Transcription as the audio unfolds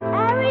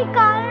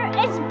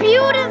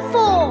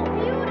beautiful.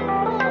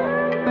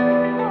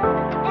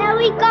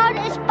 Every God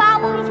is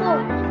powerful.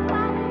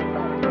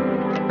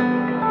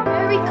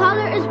 Every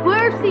color is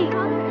worthy.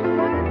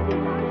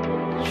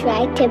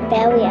 Try to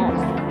bury us.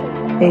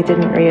 They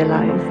didn't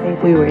realize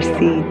we were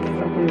seeds.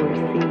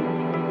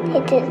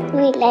 They didn't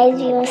realize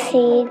we were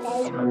seeds.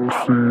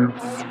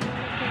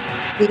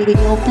 We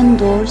open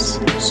doors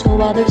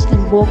so others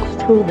can walk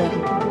through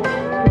them.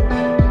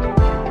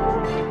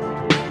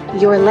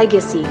 Your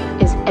legacy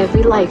is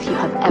every life you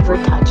have ever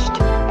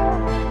touched.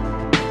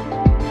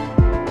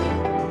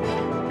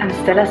 I'm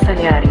Stella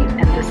Saliari,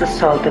 and this is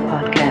Salt the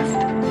Podcast.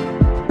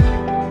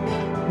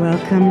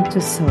 Welcome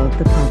to Salt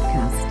the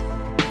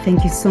Podcast.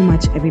 Thank you so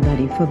much,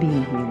 everybody, for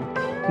being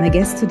here. My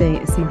guest today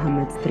is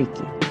Mohammed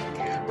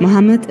Triki.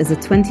 Mohammed is a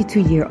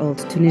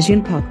 22-year-old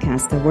Tunisian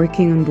podcaster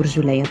working on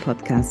Borjouliya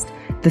podcast,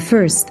 the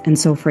first and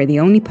so far the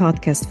only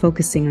podcast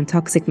focusing on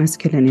toxic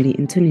masculinity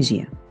in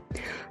Tunisia.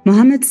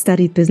 Mohammed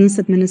studied business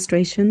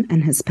administration,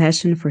 and his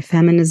passion for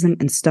feminism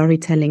and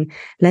storytelling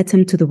led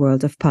him to the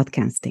world of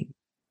podcasting.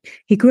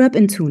 He grew up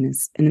in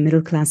Tunis in a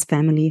middle-class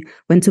family,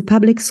 went to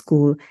public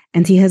school,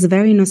 and he has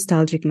very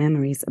nostalgic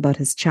memories about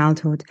his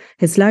childhood,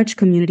 his large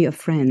community of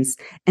friends,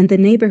 and the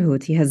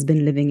neighborhood he has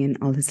been living in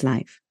all his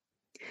life.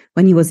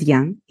 When he was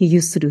young, he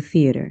used to do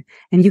theater,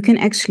 and you can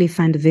actually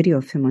find a video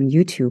of him on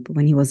YouTube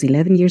when he was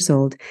 11 years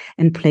old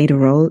and played a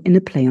role in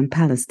a play on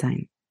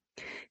Palestine.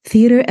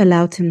 Theater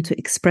allowed him to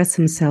express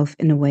himself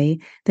in a way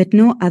that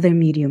no other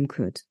medium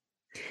could.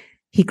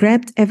 He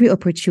grabbed every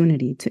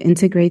opportunity to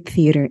integrate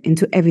theater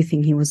into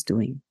everything he was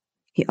doing.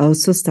 He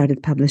also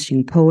started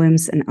publishing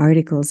poems and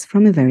articles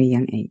from a very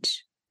young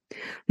age.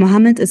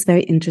 Mohammed is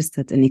very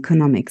interested in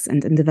economics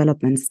and in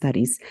development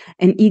studies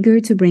and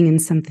eager to bring in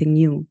something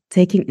new,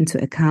 taking into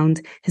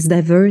account his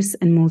diverse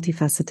and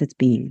multifaceted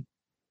being.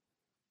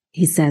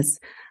 He says,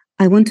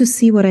 "I want to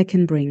see what I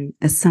can bring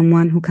as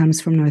someone who comes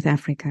from North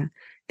Africa,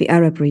 the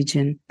Arab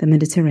region, the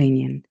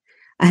Mediterranean.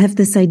 I have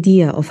this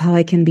idea of how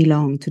I can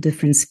belong to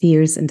different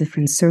spheres and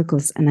different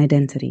circles and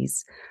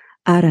identities.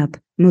 Arab,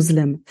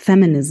 Muslim,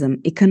 feminism,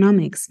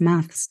 economics,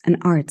 maths, and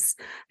arts,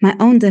 my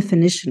own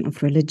definition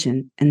of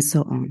religion, and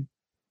so on."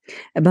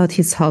 About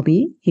his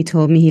hobby, he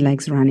told me he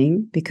likes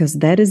running because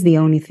that is the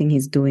only thing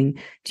he's doing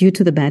due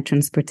to the bad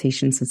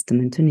transportation system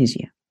in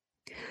Tunisia.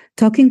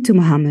 Talking to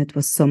Mohammed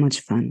was so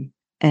much fun,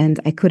 and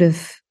I could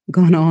have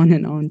gone on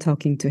and on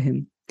talking to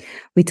him.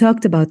 We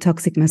talked about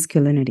toxic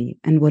masculinity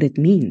and what it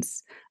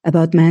means,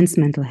 about men's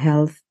mental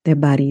health, their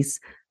bodies,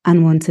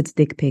 unwanted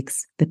dick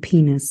pics, the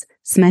penis,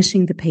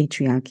 smashing the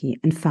patriarchy,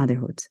 and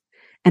fatherhood.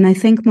 And I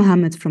thank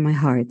Mohammed from my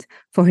heart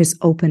for his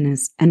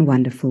openness and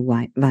wonderful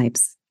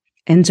vibes.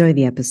 Enjoy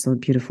the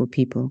episode, beautiful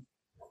people.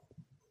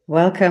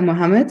 Welcome,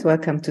 Mohammed.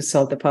 Welcome to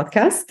Salt the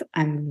Podcast.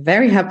 I'm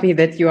very happy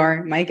that you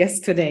are my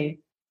guest today.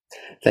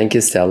 Thank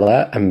you,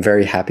 Stella. I'm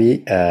very happy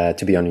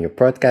to be on your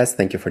podcast.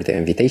 Thank you for the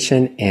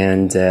invitation.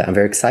 And I'm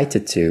very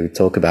excited to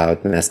talk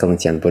about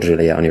masculinity and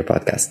Borjouliya on your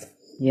podcast.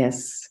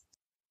 Yes.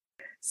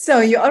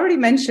 So you already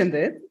mentioned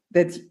it,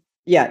 that,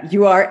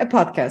 you are a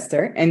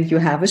podcaster and you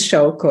have a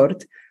show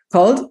called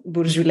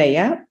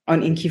Borjouliya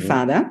on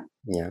Intifada.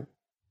 Yeah.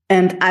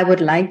 And I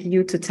would like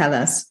you to tell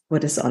us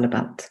what it's all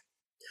about.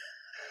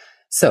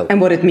 And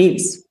what it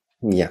means.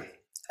 Yeah.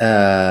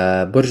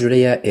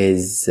 Borjouliya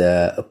is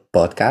a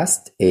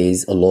podcast,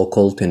 is a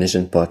local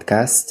Tunisian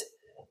podcast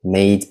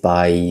made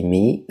by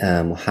me,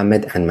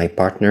 Mohammed, and my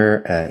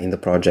partner in the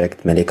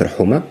project, Malik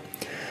Rahuma.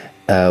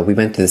 We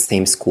went to the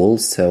same school,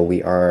 so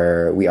we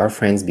are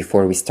friends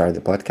before we started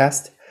the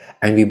podcast,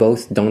 and we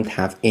both don't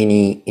have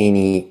any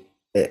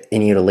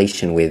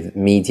relation with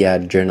media,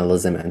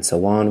 journalism, and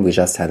so on. We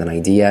just had an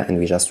idea and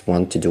we just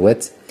want to do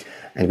it,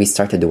 and we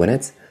started doing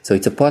it. So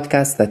it's a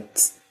podcast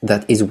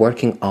that is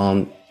working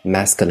on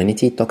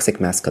masculinity,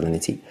 toxic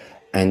masculinity,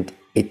 and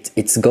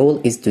its goal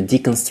is to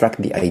deconstruct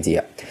the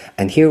idea.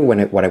 And here,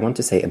 what I want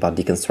to say about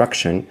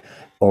deconstruction,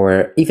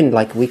 or even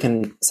like we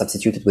can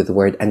substitute it with the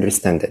word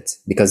understand it,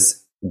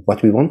 because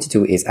what we want to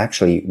do is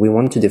actually we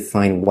want to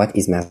define what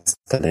is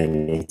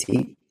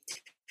masculinity.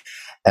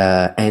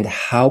 And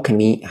how can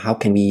we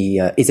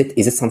is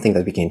it something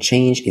that we can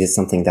change? Is it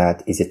something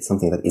that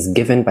is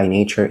given by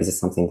nature? Is it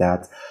something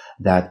that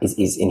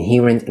is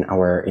inherent in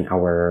our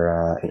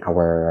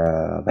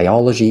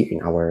biology,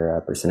 in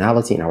our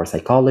personality, in our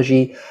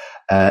psychology?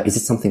 Is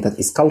it something that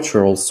is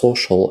cultural,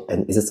 social,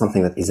 and is it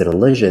something that is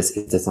religious?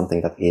 Is it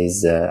something that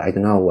is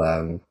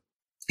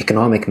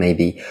economic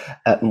maybe?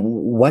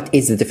 What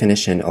is the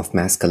definition of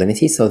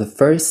masculinity? So the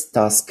first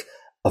task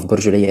of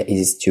Borjouliya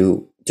is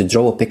to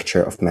draw a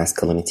picture of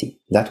masculinity.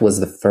 That was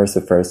the first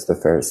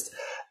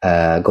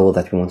goal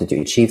that we wanted to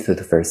achieve through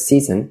the first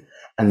season.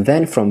 And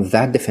then from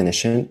that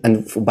definition,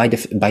 and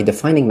by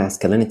defining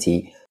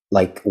masculinity,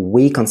 like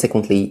we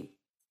consequently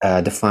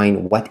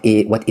define what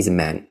is a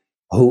man,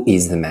 who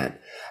is the man,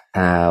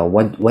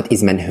 what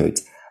is manhood,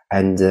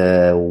 and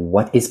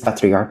what is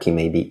patriarchy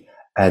maybe.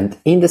 And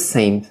in the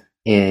same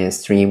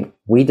stream,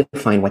 we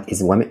define what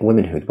is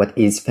womanhood, what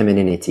is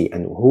femininity,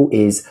 and who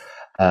is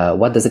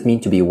what does it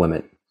mean to be a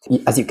woman.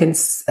 As you can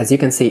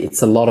see,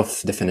 it's a lot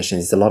of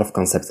definitions, it's a lot of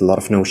concepts, a lot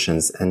of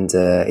notions, and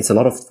it's a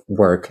lot of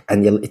work,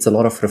 and it's a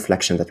lot of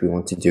reflection that we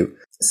want to do.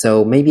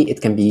 So maybe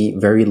it can be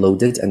very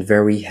loaded and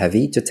very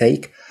heavy to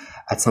take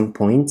at some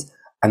point,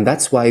 and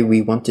that's why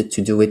we wanted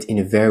to do it in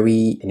a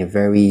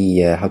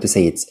very how to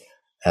say it,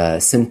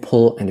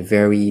 simple and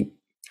very,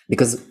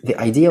 because the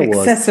idea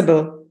was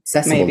accessible.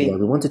 Maybe. Yeah,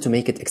 we wanted to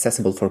make it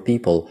accessible for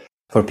people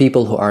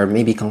who are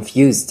maybe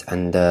confused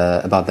and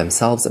about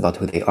themselves, about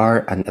who they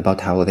are, and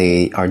about how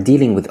they are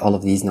dealing with all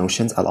of these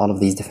notions and all of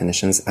these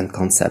definitions and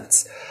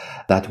concepts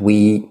that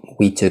we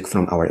took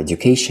from our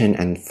education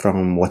and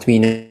from what we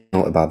know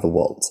about the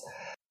world.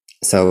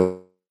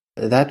 So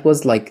that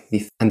was like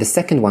the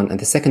second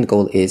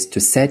goal is to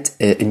set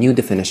a new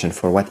definition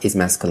for what is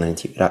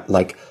masculinity.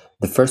 Like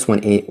the first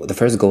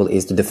goal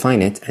is to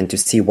define it and to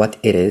see what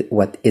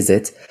is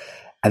it,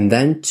 and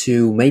then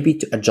to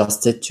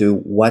adjust it to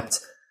what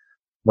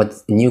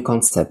new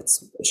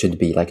concepts should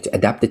be, like to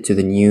adapt it to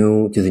the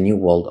new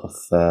world of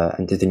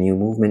and to the new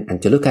movement,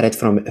 and to look at it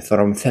from a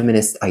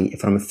feminist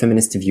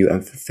view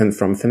and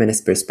from a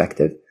feminist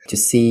perspective, to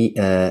see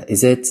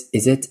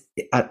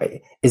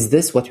is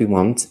this what we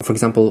want? For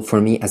example,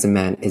 for me as a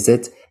man, is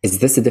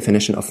this a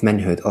definition of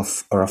manhood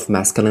or of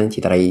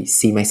masculinity that I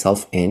see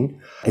myself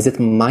in? Is it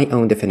my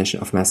own definition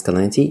of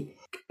masculinity?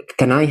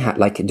 Can I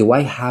do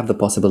I have the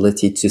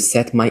possibility to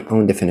set my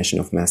own definition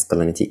of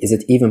masculinity? Is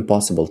it even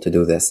possible to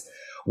do this?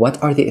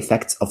 What are the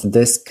effects of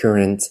this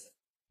current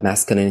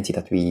masculinity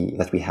that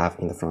we have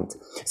in the front?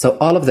 So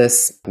all of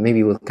this,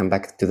 maybe we'll come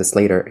back to this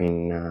later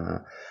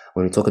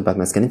when we talk about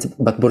masculinity.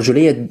 But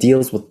Borjouliya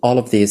deals with all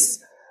of these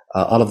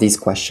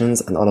questions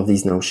and all of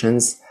these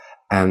notions,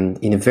 and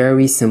in a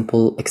very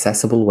simple,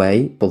 accessible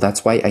way. Well,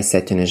 that's why I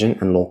said Tunisian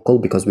and local,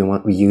 because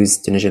we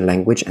use Tunisian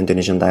language and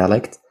Tunisian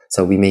dialect.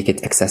 So we make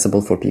it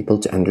accessible for people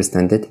to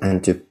understand it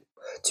and to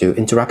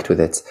interact with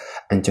it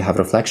and to have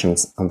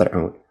reflections on their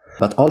own.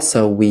 But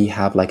also we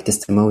have like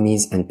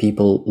testimonies and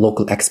people,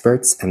 local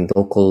experts and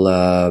local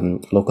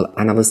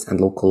analysts and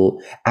local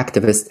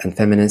activists and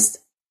feminists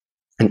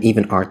and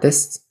even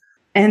artists.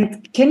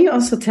 And can you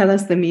also tell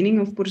us the meaning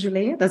of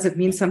Borjouliya? Does it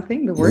mean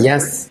something, the word?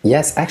 Yes.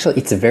 Actually,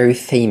 it's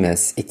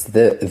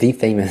the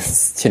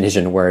famous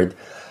Tunisian word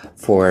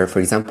for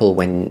example,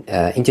 when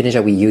in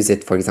Tunisia we use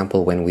it, for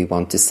example, when we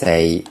want to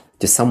say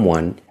to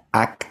someone,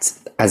 act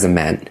as a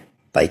man,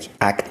 like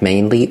act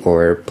manly,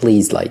 or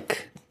please,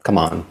 like, come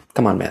on,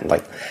 man,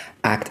 like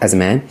act as a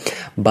man.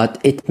 But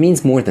it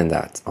means more than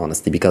that,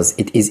 honestly, because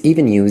it is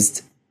even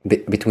used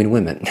between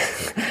women.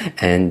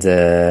 And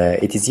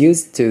it is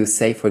used to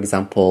say, for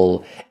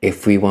example,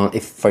 if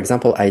for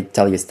example, I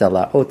tell you,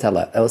 Stella,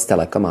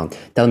 come on,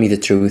 tell me the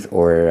truth,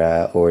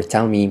 or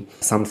tell me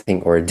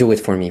something, or do it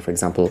for me, for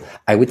example,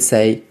 I would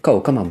say,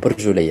 come on,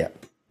 Borjouliya,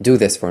 do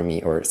this for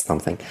me, or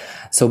something.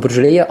 So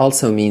Borjouliya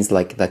also means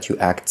like that you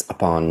act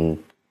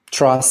upon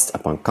trust,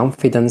 upon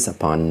confidence,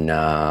 upon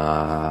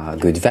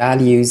good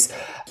values.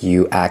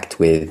 You act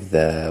with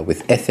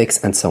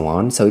ethics and so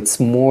on. So it's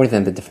more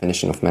than the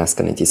definition of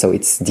masculinity. So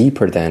it's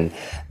deeper than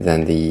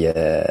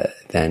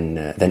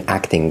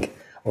acting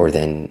or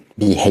than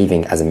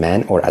behaving as a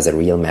man or as a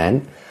real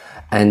man.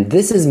 And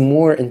this is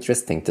more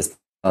interesting to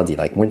study,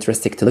 like more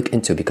interesting to look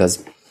into,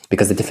 because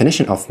the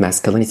definition of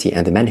masculinity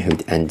and the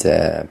manhood and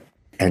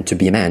to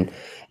be a man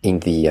in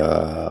the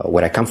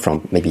where I come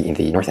from, maybe in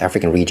the North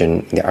African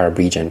region, in the Arab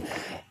region,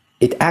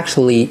 it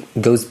actually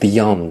goes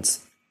beyond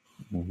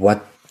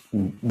what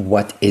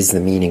is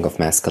the meaning of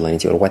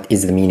masculinity or what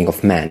is the meaning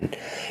of man.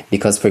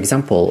 Because, for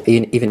example,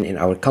 even in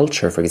our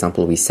culture, for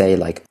example, we say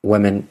like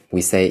women,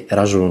 we say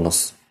رجل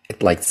ونص,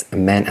 it like a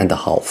man and a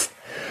half,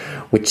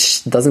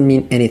 which doesn't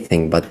mean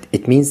anything, but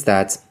it means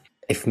that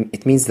it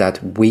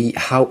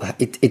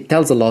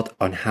tells a lot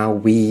on how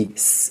we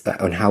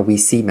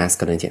see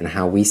masculinity and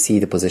how we see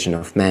the position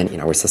of man in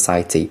our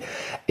society.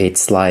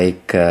 It's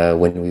like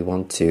when we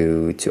want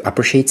to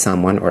appreciate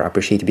someone or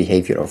appreciate the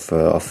behavior of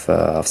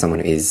someone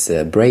who is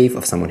brave,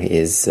 of someone who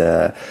is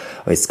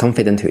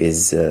confident, who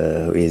is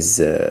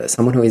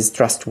someone who is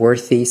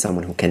trustworthy,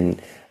 someone who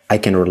I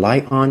can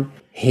rely on.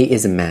 He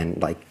is a man.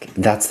 Like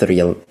that's the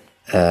real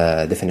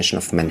definition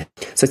of men.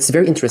 So it's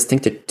very interesting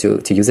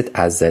to use it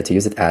as a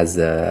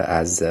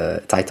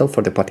title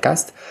for the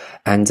podcast,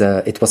 and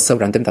it was so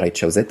random that I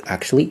chose it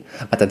actually.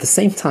 But at the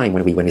same time,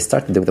 when we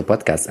started doing the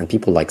podcast and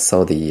people like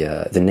saw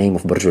the name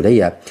of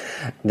Borjouliya,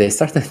 they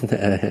started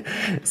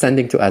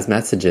sending to us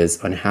messages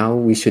on how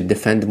we should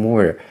defend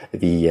more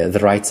the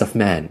rights of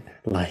men.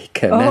 Like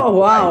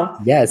wow.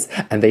 Yes,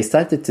 and they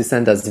started to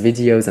send us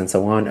videos and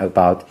so on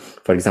about,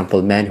 for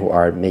example, men who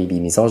are maybe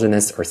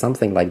misogynist or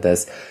something like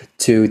this,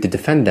 to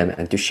defend them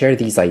and to share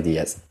these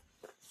ideas.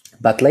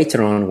 But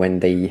later on, when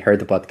they heard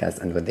the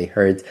podcast and when they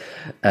heard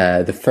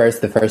the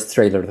first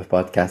trailer of the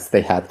podcast,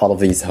 they had all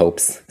of these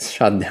hopes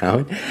shut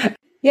down.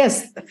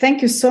 Yes,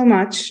 thank you so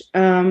much.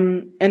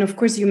 And of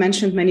course, you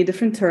mentioned many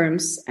different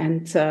terms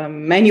and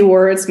many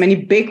words, many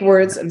big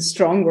words and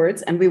strong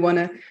words, and we want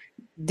to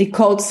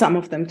decode some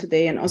of them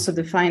today and also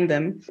define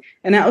them.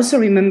 And I also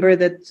remember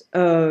that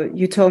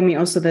you told me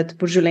also that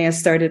Borjouliya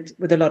started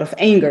with a lot of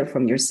anger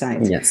from your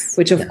side. Yes.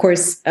 Which, of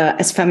course,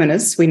 as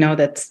feminists, we know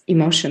that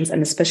emotions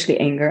and especially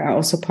anger are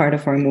also part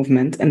of our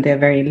movement, and they're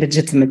very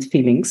legitimate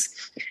feelings.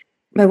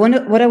 But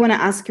what I want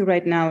to ask you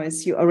right now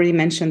is, you already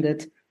mentioned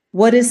it.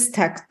 What is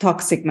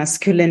toxic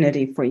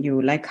masculinity for you?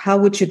 Like, how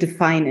would you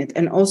define it?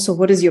 And also,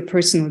 what is your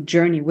personal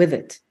journey with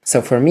it? So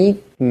for me,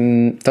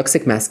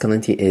 toxic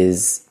masculinity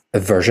is a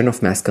version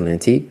of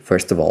masculinity,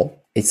 first of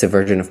all. It's a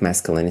version of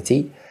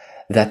masculinity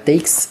that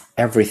takes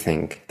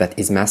everything that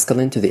is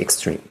masculine to the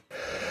extreme.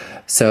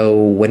 So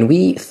when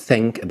we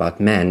think about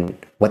men,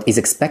 what is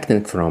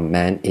expected from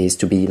men is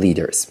to be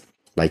leaders.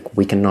 Like,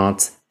 we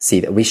cannot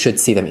see that. We should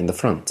see them in the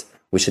front.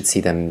 We should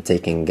see them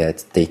taking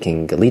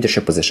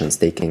leadership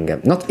positions.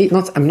 I'm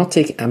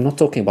not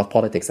talking about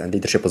politics and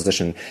leadership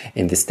position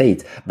in the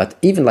state, but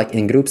even like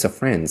in groups of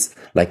friends,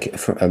 like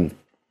for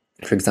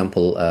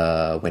example,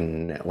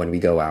 when we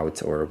go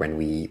out or when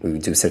we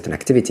do certain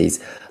activities,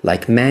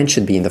 like, men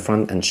should be in the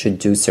front and should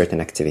do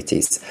certain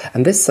activities.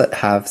 And this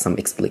have some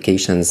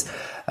explications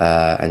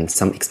and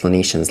some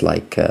explanations,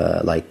 like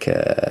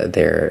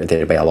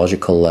their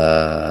biological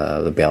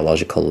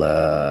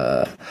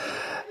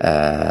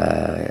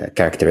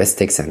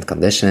characteristics and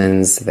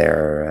conditions,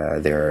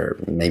 their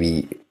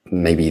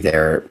maybe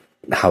their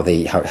how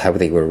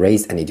they were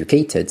raised and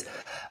educated,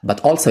 but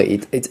also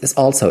it is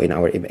also in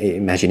our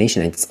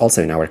imagination, it's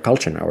also in our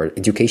culture, in our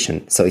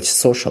education. So it's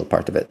social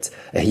part of it,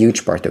 a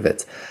huge part of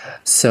it.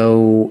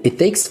 So it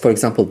takes, for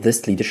example,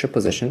 this leadership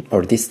position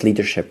or this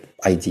leadership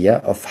idea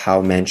of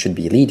how men should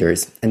be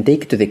leaders and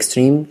take it to the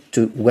extreme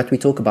to what we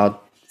talk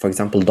about, for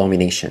example,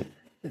 domination.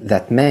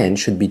 That men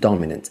should be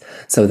dominant.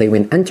 So they,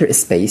 when enter a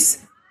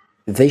space,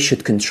 they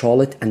should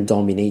control it and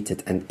dominate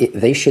it, and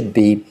they should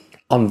be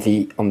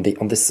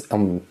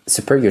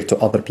superior to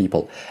other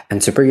people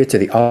and superior to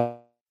the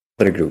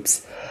other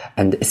groups,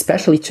 and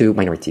especially to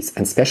minorities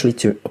and especially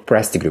to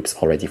oppressed groups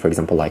already. For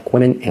example, like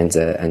women and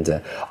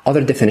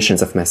other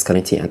definitions of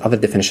masculinity and other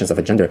definitions of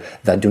a gender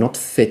that do not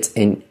fit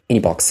in any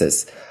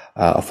boxes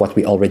of what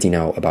we already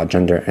know about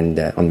gender and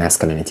on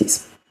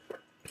masculinities.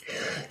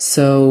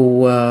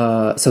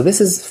 So this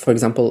is, for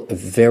example, a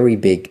very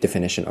big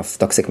definition of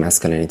toxic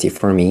masculinity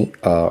for me,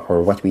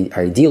 or what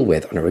I deal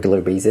with on a regular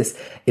basis,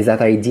 is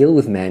that I deal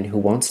with men who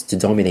want to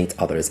dominate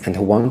others and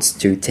who wants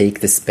to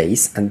take the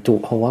space and who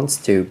wants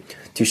to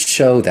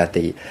show that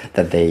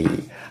they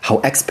how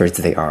experts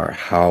they are,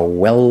 how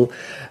well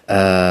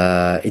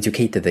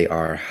educated they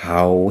are,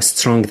 how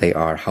strong they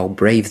are, how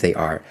brave they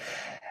are.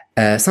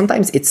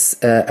 Sometimes it's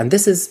and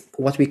this is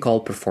what we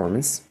call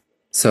performance.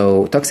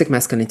 So toxic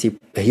masculinity,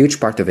 a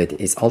huge part of it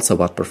is also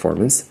about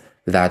performance,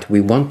 that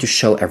we want to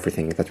show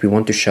everything, that we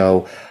want to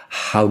show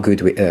how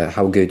good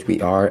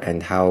we are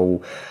and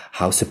how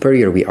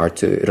superior we are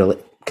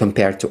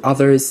compared to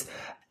others.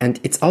 And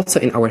it's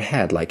also in our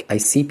head. Like, I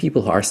see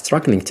people who are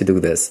struggling to do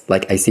this.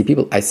 Like, I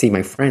see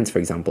my friends, for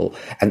example,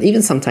 and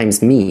even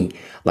sometimes me,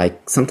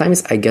 like,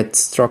 sometimes I get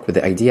struck with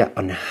the idea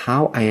on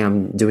how I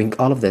am doing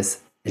all of this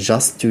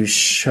just to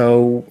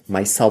show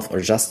myself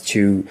or just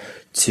to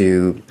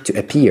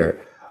appear.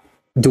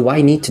 Do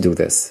I need to do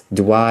this?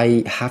 Do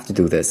I have to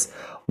do this?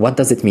 What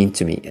does it mean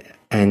to me?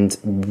 And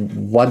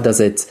what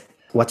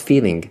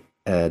feeling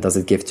does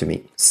it give to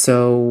me?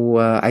 So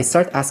I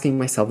start asking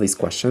myself these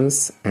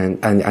questions, and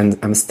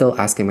I'm still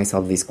asking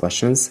myself these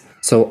questions.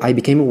 So I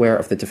became aware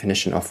of the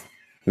definition of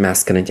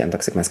masculinity and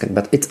toxic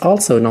masculinity, but it's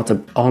also not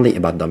only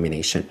about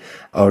domination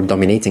or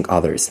dominating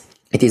others.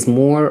 It is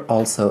more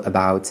also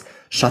about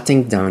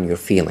shutting down your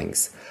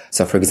feelings.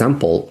 So, for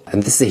example,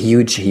 and this is a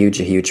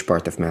huge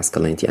part of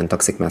masculinity and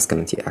toxic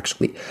masculinity,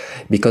 actually,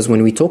 because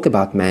when we talk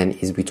about men,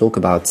 we talk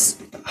about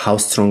how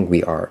strong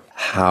we are,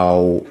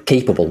 how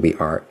capable we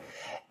are,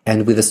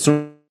 and with the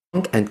strong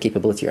and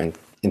capability and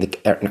in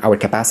our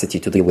capacity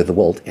to deal with the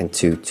world and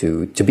to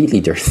be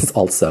leaders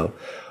also,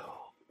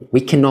 we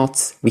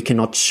cannot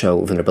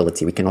show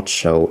vulnerability, we cannot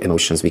show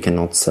emotions, we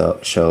cannot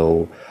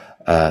show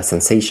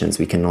sensations,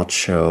 we cannot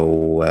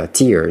show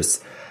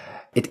tears.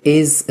 It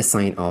is a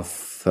sign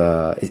of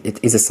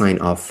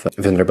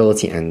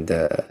vulnerability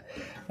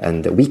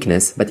and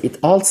weakness, but it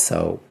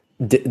also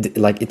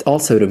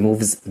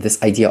removes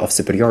this idea of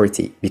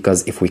superiority,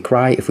 because if we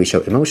cry, if we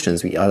show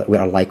emotions, we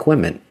are like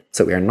women,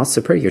 so we are not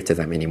superior to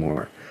them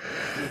anymore.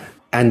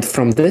 And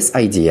from this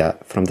idea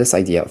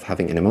of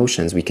having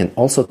emotions, we can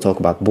also talk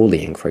about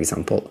bullying, for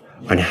example,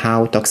 and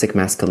how toxic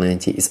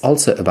masculinity is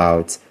also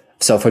about.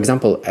 So, for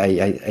example,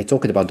 I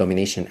talked about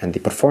domination and the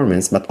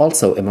performance, but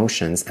also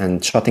emotions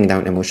and shutting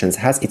down emotions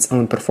has its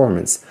own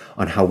performance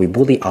on how we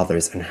bully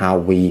others and how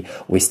we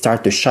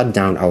start to shut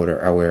down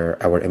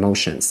our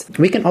emotions.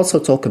 We can also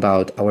talk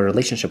about our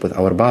relationship with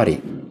our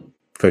body.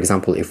 For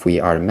example, if we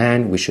are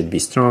men, we should be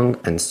strong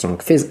and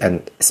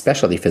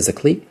especially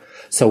physically.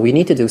 So we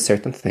need to do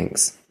certain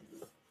things.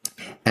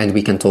 And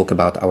we can talk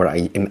about our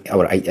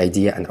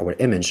idea and our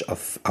image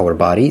of our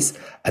bodies,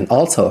 and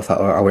also of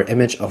our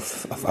image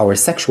of our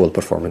sexual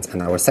performance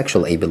and our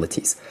sexual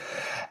abilities.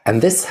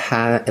 And this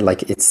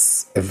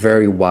it's a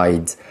very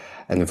wide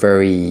and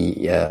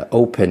very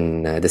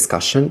open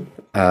discussion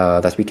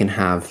that we can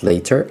have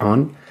later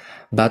on.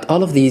 But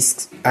all of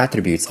these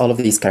attributes, all of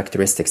these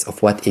characteristics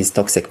of what is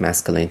toxic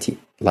masculinity,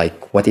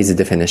 like what is the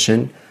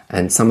definition,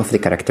 and some of the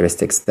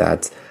characteristics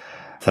that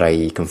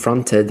I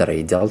confronted, that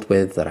I dealt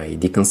with, that I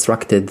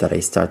deconstructed, that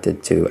I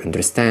started to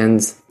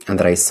understand, and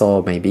that I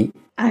saw maybe.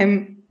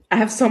 I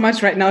have so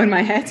much right now in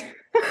my head.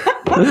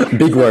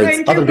 Big words.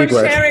 Thank other you big for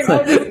words. sharing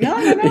all this.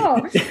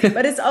 No.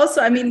 But it's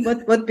also, I mean,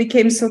 what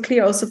became so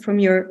clear also from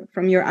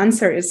your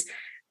answer is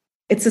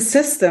it's a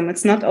system.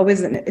 It's not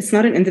always it's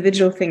not an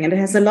individual thing, and it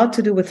has a lot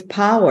to do with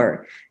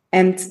power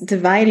and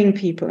dividing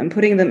people and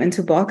putting them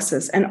into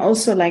boxes. And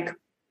also, like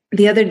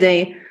the other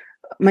day,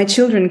 my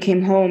children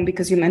came home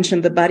because you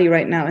mentioned the body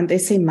right now, and they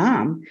say,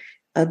 "Mom,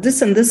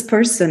 this and this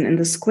person in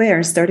the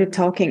square started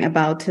talking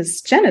about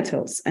his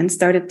genitals and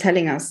started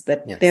telling us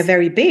that they're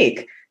very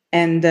big."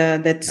 And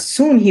that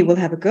soon he will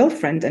have a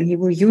girlfriend and he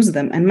will use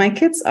them. And my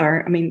kids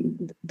are, I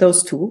mean,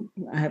 those two,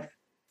 I have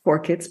 4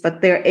 kids,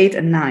 but they're 8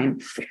 and 9.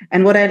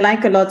 And what I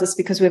like a lot is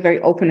because we're very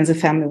open as a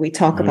family. We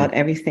talk about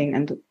everything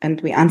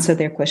and we answer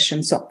their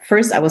questions. So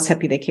first I was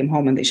happy they came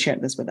home and they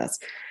shared this with us.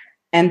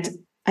 And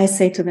I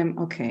say to them,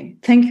 okay,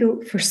 thank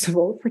you, first of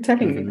all, for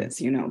telling me this,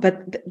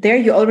 but there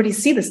you already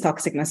see this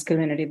toxic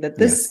masculinity, that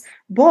this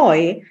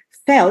boy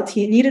felt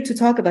he needed to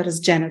talk about his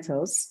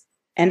genitals,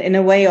 and in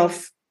a way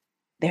of,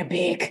 they're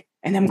big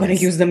and I'm going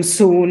to use them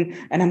soon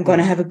and I'm going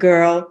to have a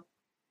girl.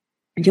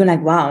 And you're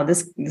like, wow,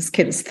 this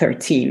kid is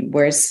 13.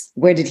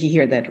 Where did he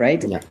hear that,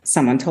 right? Yeah.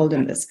 Someone told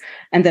him this.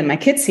 And then my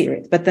kids hear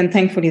it. But then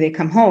thankfully they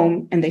come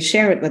home and they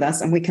share it with us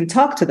and we can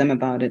talk to them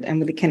about it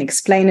and we can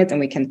explain it and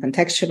we can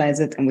contextualize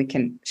it and we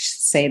can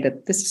say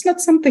that this is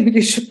not something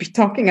you should be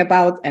talking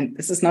about and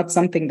this is not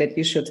something that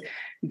you should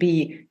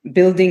be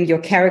building your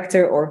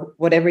character or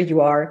whatever you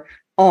are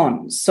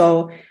on.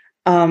 So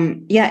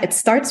it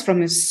starts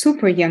from a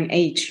super young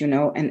age,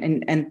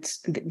 and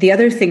the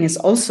other thing is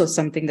also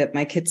something that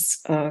my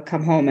kids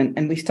come home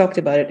and we've talked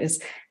about it,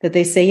 is that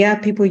they say,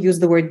 people use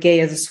the word gay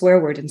as a swear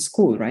word in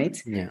school,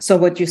 right? Yeah. So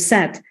what you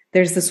said,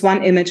 there's this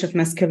one image of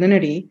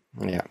masculinity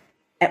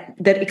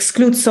that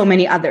excludes so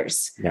many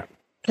others,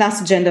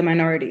 plus gender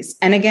minorities.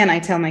 And again, I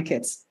tell my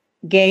kids,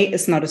 gay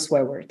is not a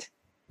swear word.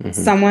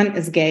 Someone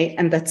is gay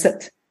and that's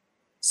it.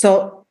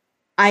 So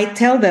I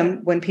tell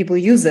them when people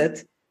use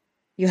it,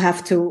 you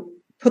have to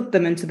put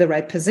them into the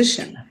right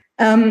position.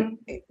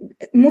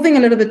 Moving a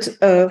little bit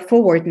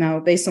forward now,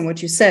 based on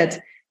what you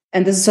said,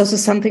 and this is also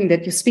something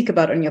that you speak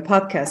about on your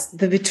podcast,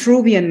 the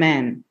Vitruvian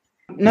man.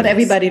 Not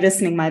everybody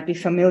listening might be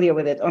familiar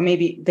with it, or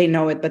maybe they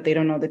know it, but they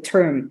don't know the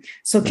term.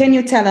 So can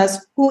you tell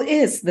us who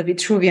is the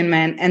Vitruvian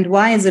man and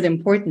why is it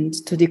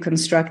important to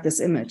deconstruct this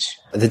image?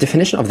 The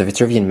definition of the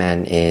Vitruvian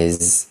man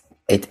is...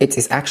 It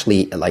is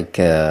actually like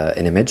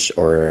an image,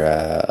 or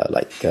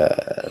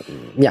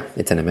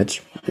it's an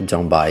image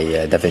drawn by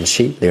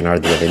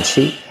Leonardo da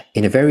Vinci,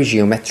 in a very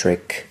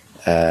geometric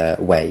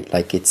way.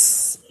 Like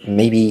it's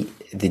maybe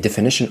the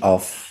definition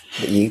of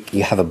you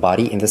have a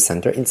body in the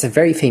center. It's a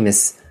very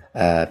famous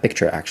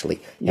picture,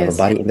 actually. You have a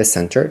body in the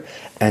center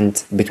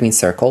and between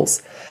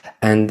circles,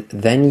 and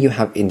then you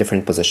have in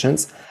different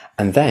positions,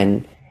 and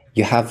then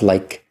you have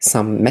like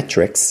some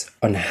metrics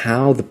on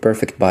how the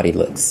perfect body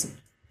looks.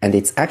 And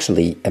it's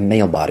actually a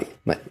male body.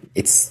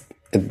 It's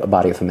a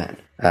body of a man.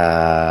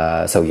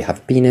 So you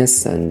have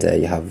penis, and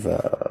you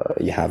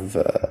have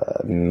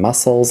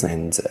muscles,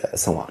 and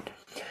so on.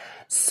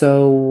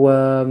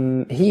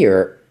 So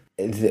here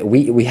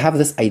we have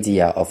this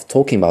idea of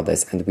talking about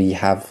this, and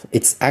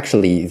it's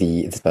actually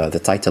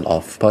the title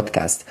of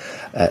podcast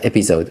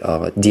episode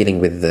dealing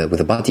with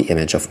the body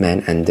image of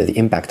men and the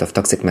impact of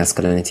toxic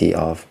masculinity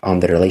on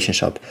the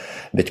relationship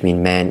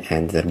between men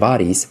and their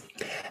bodies.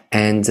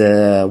 And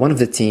one of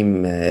the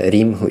team,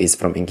 Reem, who is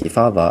from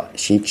Intifada,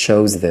 she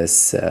chose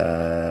this.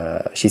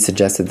 She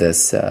suggested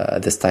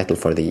this title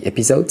for the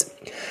episode,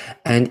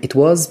 and it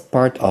was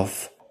part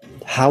of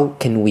how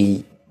can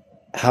we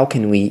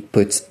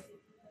put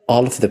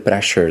all of the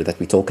pressure that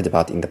we talked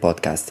about in the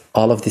podcast,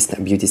 all of these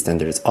beauty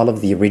standards, all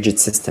of the rigid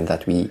system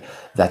that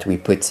we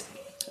put.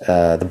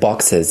 The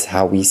boxes,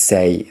 how we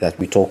say that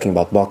we're talking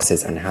about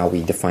boxes and how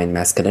we define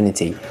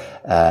masculinity,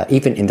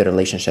 even in the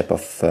relationship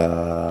of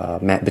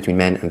between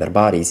men and their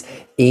bodies,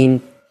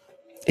 in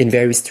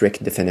very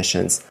strict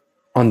definitions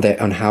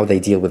on how they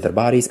deal with their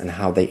bodies and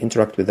how they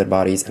interact with their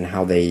bodies and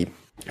how they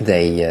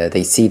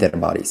see their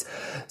bodies.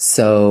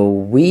 So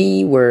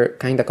we were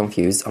kind of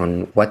confused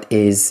on what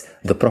is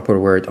the proper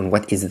word, on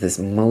what is this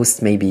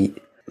most maybe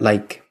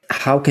like,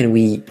 how can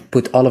we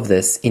put all of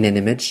this in an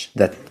image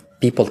that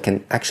people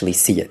can actually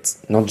see it,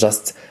 not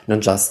just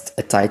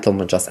a title,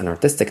 not just an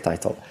artistic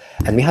title.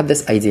 And we had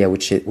this idea,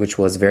 which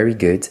was very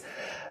good,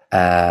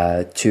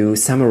 to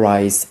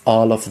summarize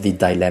all of the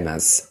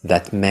dilemmas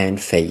that men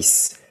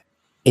face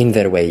in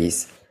their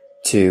ways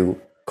to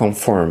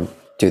conform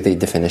to the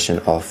definition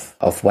of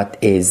what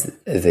is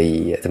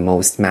the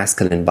most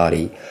masculine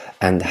body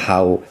and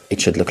how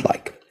it should look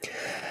like.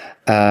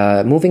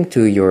 Moving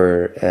to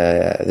your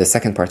the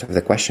second part of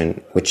the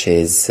question, which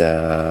is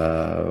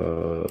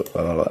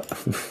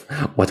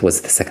what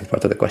was the second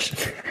part of the question?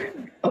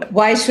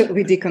 Why should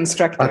we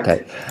deconstruct it?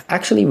 Okay,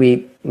 actually,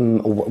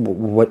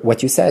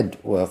 what you said,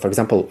 for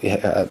example,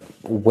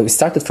 we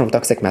started from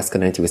toxic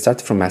masculinity. We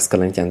started from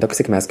masculinity and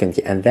toxic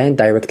masculinity, and then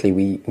directly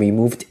we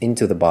moved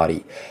into the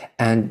body,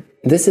 and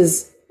this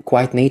is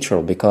quite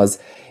natural because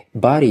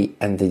body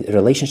and the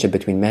relationship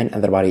between men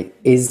and their body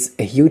is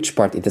a huge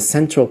part, it's a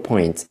central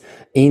point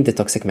in the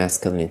toxic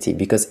masculinity,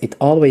 because it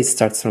always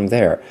starts from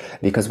there.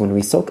 Because when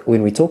we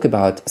talk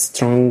about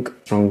strong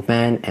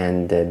man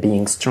and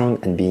being strong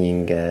and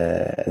being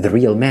the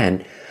real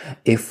man,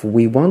 if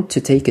we want to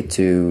take it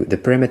to the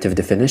primitive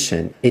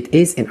definition, it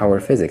is in our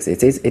physics,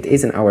 it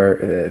is in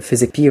our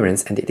physical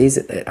appearance, and it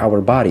is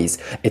our bodies.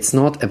 It's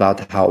not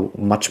about how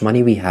much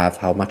money we have,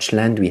 how much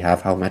land we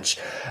have, how much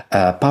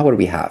power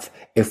we have.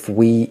 If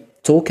we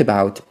talk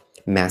about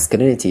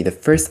masculinity, the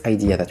first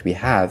idea that we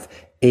have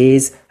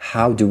is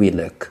how do we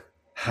look?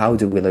 How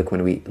do we look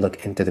when we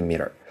look into the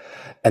mirror?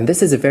 And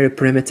this is a very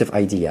primitive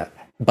idea,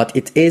 but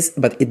it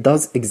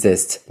does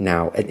exist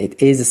now, and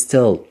it is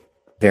still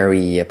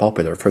very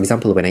popular. For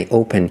example, when I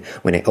open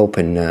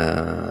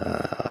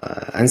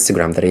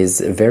Instagram, there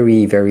is a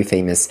very, very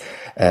famous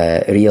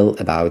reel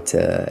about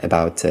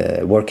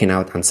working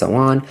out and so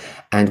on.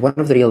 And one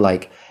of the reel,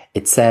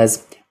 it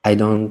says, I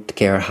don't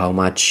care how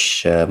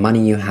much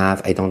money you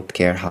have. I don't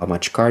care how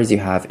much cars you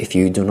have. If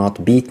you do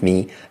not beat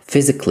me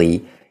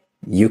physically,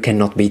 you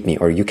cannot beat me,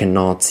 or you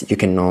cannot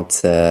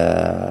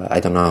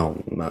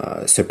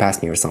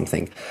surpass me or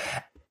something.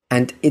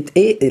 And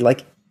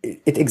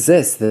it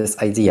exists, this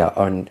idea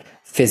on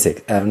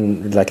physics,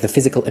 like the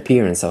physical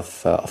appearance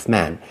of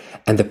man,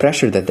 and the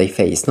pressure that they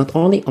face, not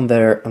only on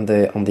the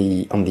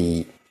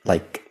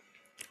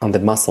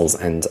muscles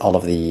and all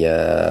of the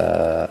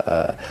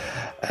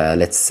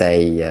let's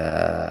say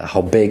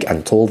how big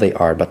and tall they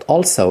are, but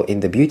also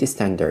in the beauty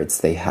standards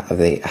they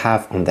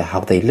have on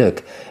how they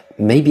look.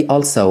 Maybe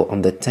also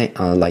on the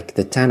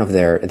tan of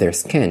their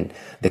skin,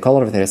 the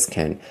color of their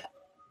skin.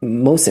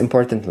 Most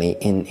importantly,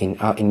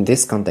 in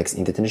this context,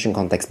 in the Tunisian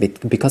context,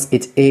 because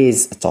it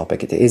is a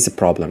topic, it is a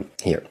problem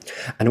here.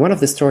 And one of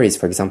the stories,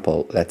 for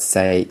example, let's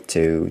say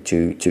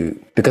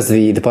because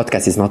the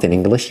podcast is not in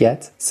English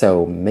yet,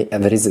 so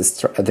there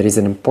is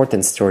an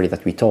important story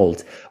that we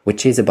told,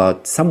 which is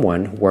about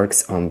someone who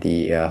works on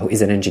who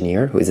is an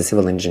engineer, who is a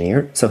civil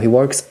engineer. So he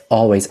works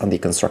always on the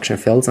construction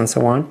fields and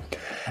so on,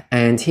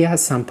 and he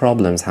has some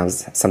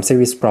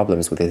serious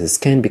problems with his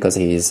skin because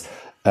he is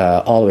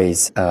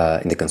always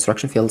in the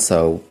construction field,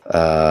 so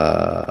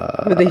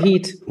with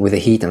the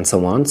heat and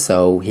so on.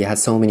 So he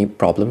has so many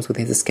problems with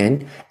his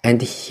skin,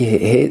 and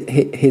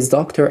his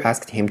doctor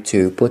asked him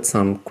to put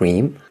some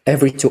cream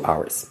every 2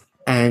 hours.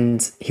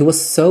 And he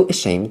was so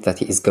ashamed that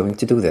he is going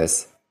to do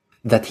this,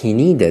 that he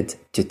needed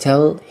to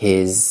tell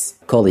his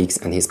colleagues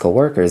and his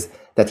co-workers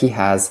that he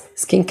has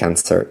skin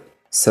cancer,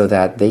 so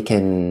that they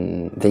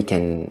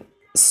can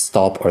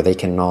stop, or they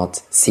cannot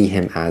see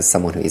him as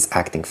someone who is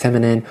acting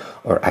feminine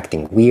or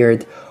acting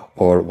weird,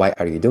 or why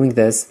are you doing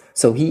this?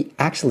 So he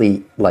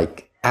actually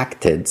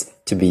acted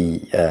to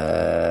be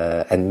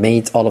and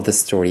made all of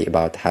this story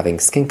about having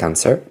skin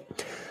cancer,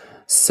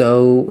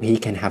 so he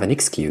can have an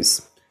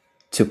excuse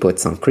to put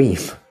some cream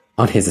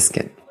on his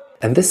skin.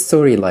 And this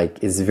story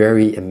is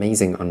very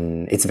amazing.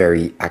 It's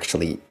very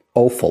actually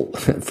awful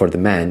for the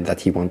man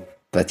that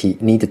he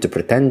needed to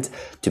pretend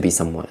to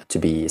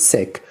be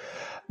sick.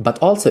 But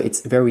also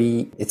it's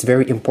very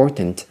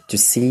important to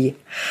see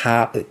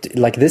how,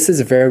 this is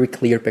a very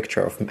clear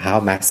picture of how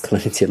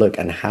masculinity look,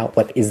 and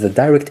what is the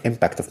direct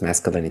impact of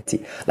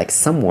masculinity.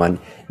 Someone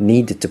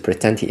needed to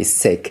pretend he is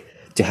sick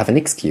to have an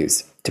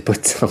excuse to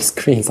put some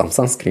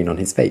sunscreen on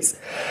his face.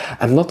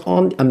 I'm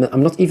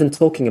not even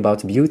talking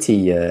about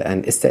beauty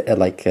and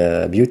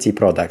beauty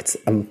products.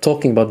 I'm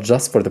talking about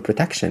just for the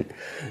protection.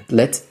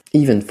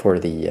 Even for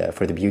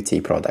the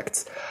beauty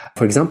products.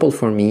 For example,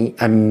 for me,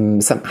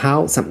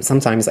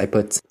 sometimes I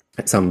put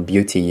some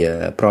beauty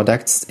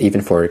products,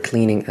 even for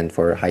cleaning and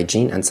for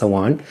hygiene and so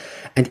on.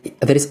 And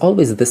there is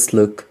always this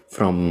look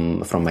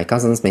from my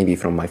cousins, maybe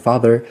from my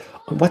father.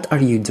 What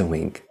are you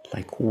doing?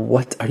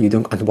 What are you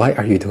doing? And why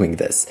are you doing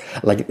this?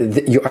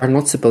 You are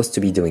not supposed to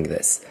be doing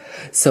this.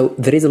 So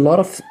there is a lot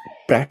of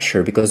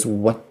pressure because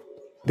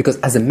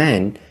as a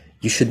man,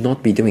 you should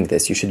not be doing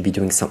this. You should be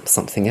doing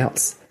something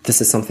else. This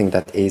is something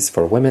that is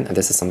for women, and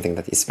this is something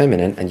that is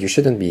feminine, and you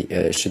shouldn't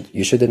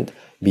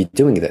be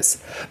doing this.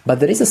 But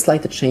there is a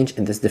slight change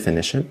in this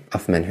definition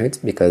of manhood,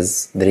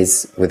 because there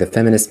is, with the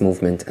feminist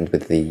movement and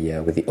with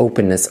the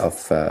openness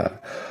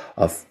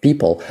of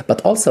people,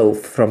 but also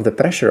from the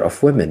pressure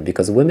of women,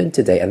 because women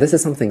today, and this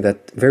is something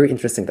that very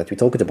interesting that we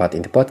talked about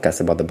in the podcast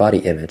about the body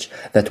image,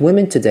 that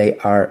women today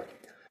are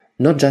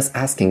not just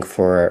asking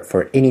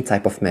for any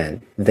type of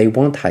man. They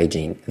want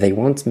hygiene. They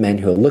want men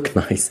who look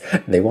nice.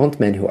 They want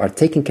men who are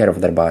taking care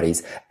of their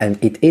bodies.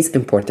 And it is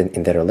important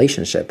in their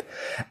relationship.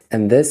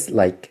 And this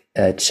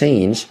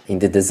change in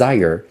the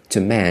desire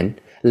to man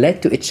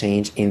led to a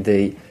change in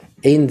the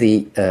in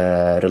the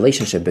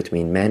relationship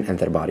between men and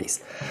their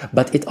bodies.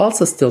 But it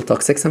also still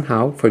toxic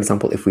somehow. For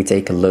example, if we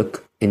take a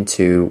look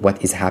into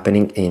what is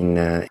happening in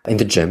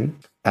the gym,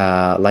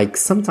 like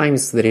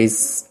sometimes there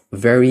is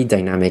very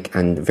dynamic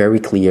and very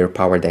clear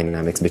power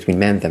dynamics between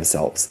men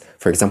themselves.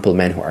 For example,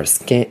 men who are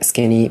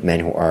skinny, men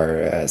who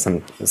are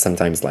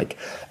sometimes like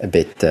a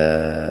bit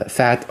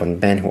fat, or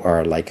men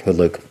who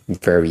look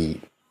very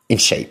in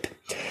shape.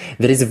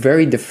 There is a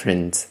very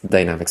different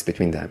dynamics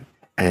between them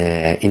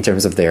in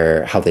terms of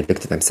how they look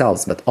to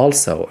themselves, but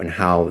also in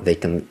how they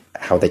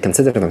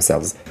consider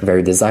themselves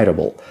very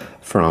desirable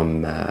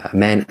from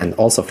men, and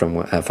also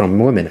from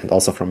women, and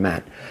also from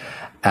men.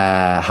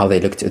 How they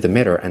look to the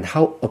mirror, and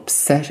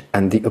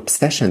the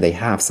obsession they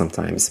have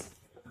sometimes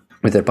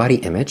with their body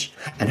image,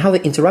 and how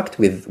they interact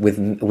with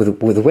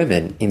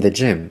women in the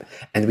gym.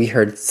 And we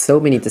heard so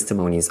many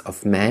testimonies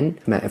of men.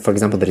 For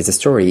example, there is a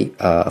story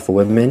of a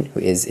woman who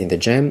is in the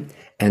gym,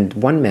 and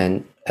one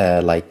man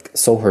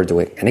saw her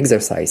doing an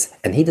exercise,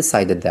 and he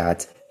decided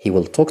that he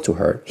talked to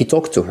her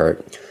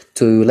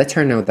to let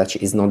her know that she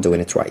is not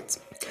doing it right.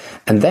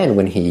 And then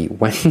when he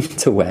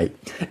went away,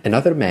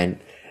 another man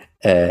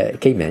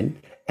came in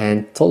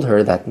and told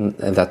her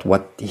that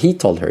what he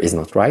told her is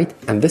not right,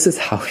 and this is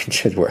how it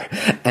should work.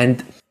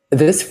 And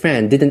this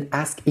friend didn't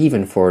ask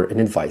even for an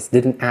advice,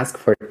 didn't ask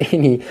for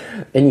any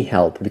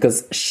help,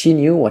 because she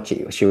knew what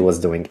she was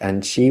doing,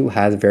 and she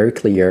had a very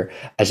clear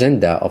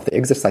agenda of the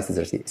exercises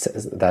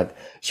that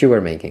she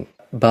were making.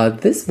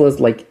 But this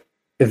was like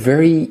a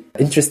very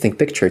interesting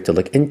picture to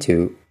look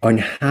into on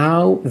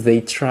how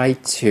they try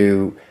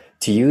to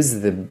use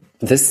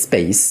this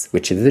space,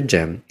 which is the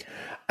gym,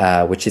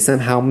 which is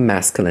somehow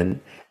masculine.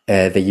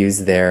 They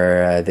use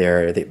their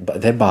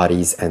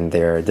bodies and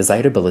their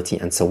desirability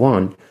and so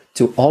on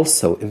to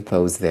also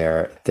impose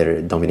their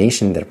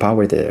domination, their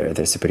power,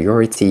 their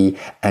superiority,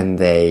 and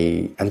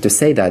to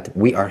say that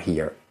we are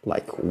here,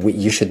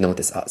 you should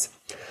notice us.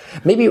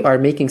 Maybe you are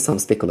making some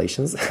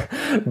speculations,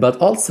 but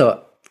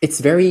also it's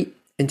very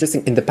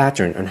interesting in the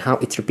pattern on how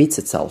it repeats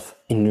itself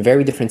in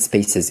very different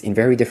spaces, in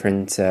very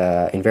different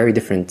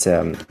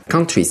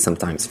countries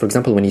sometimes. For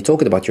example, when you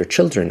talk about your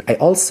children, I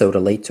also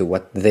relate to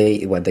what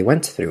they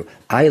went through.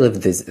 I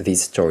lived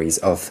these stories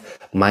of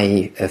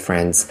my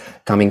friends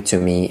coming to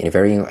me in a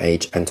very young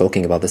age and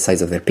talking about the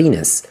size of their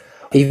penis,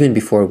 even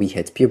before we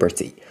hit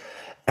puberty.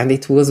 And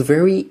it was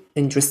very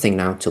interesting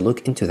now to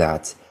look into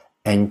that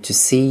and to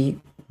see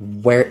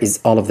where is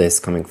all of this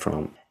coming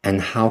from, and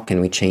how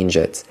can we change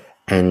it,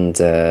 and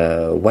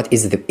what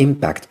is the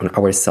impact on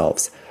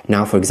ourselves.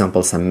 Now, for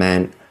example, some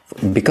men,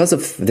 because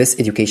of this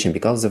education,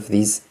 because of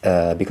this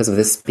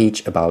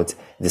speech about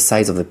the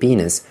size of the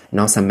penis,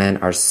 now some men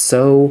are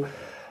so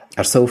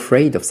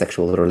afraid of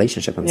sexual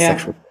relationship and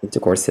sexual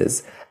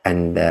intercourses,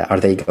 and are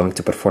they going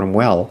to perform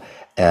well?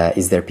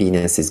 Is their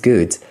penis is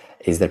good?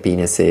 Is their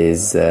penis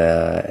is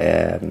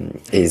in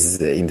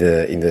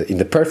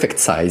the perfect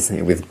size,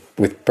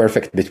 with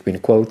perfect between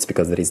quotes,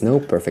 because there is no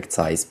perfect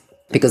size.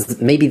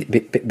 Because maybe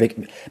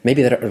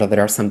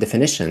there are some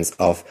definitions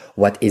of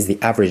what is the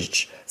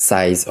average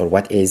size, or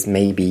what is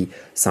maybe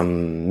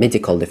some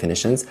medical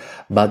definitions,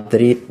 but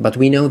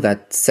we know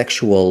that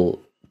sexual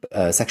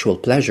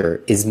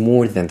pleasure is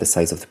more than the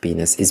size of the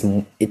penis.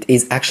 It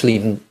is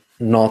actually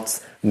not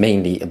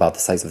mainly about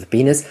the size of the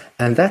penis,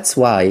 and that's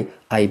why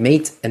I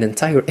made an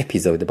entire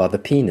episode about the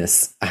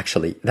penis.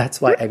 Actually, that's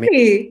why I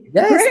made.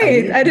 Yes,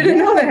 great! I didn't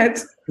know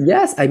that.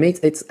 Yes, I made.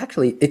 It's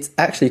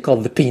actually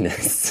called The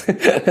Penis.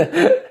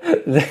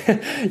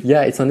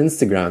 Yeah, it's on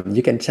Instagram.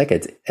 You can check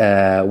it.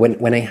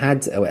 When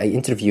I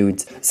interviewed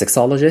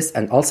sexologists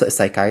and also a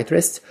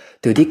psychiatrist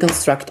to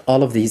deconstruct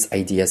all of these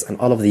ideas and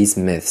all of these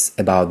myths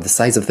about the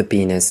size of the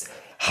penis.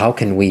 How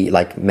can we,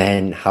 like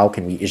men, how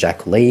can we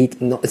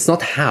ejaculate? No, it's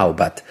not how,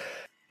 but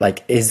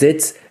is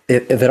it?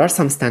 There are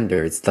some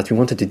standards that we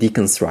wanted to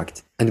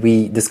deconstruct, and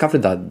we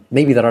discovered that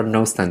maybe there are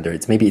no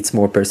standards. Maybe it's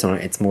more personal.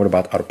 It's more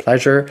about our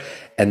pleasure,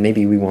 and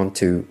maybe we want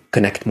to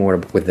connect more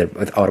with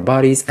our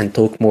bodies and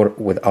talk more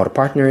with our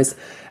partners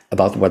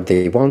about what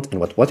they want and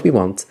what we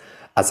want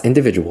as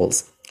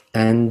individuals.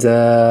 And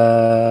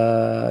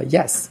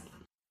yes,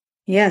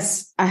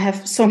 I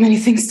have so many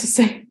things to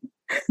say.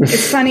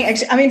 It's funny,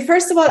 actually. I mean,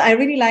 first of all, I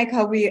really like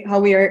how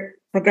we are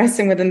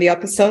progressing within the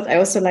episode. I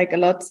also like a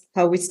lot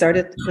how we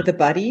started with the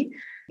body.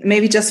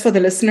 Maybe just for the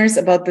listeners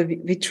about the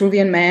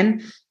Vitruvian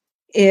man,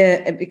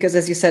 because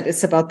as you said,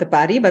 it's about the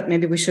body, but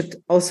maybe we should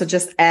also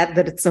just add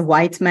that it's a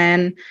white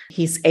man.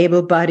 He's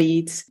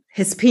able-bodied.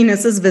 His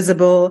penis is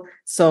visible.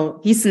 So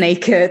he's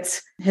naked.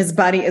 His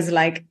body is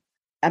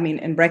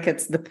in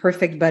brackets, the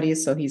perfect body.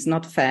 So he's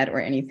not fat or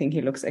anything.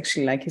 He looks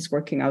actually like he's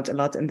working out a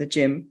lot in the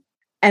gym.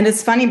 And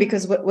it's funny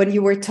because when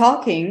you were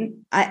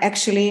talking, I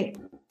actually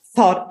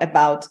thought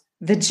about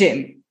the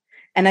gym.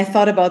 And I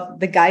thought about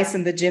the guys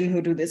in the gym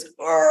who do this,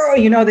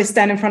 they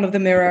stand in front of the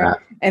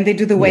mirror and they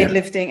do the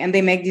weightlifting and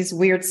they make these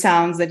weird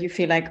sounds that you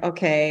feel like,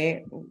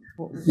 okay,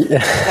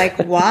 Yeah. Like,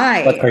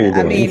 why? What are you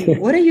I doing? mean,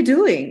 what are you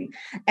doing?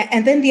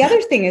 And then the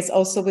other thing is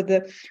also with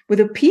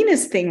the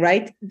penis thing,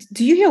 right?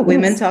 Do you hear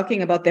women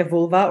talking about their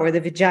vulva or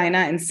the vagina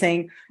and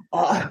saying,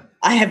 "Oh,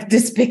 I have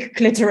this big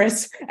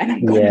clitoris, and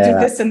I'm going to do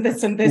Yeah. this and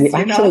this and this,"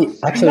 you know?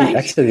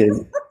 Actually,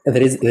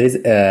 there is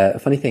a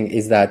funny thing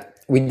is that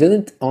we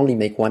didn't only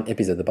make one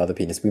episode about the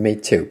penis. We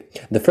made two.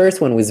 The first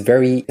one was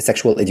very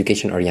sexual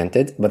education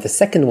oriented, but the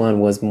second one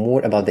was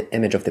more about the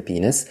image of the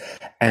penis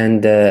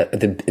and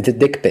the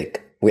dick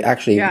pic. We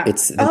actually,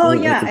 it's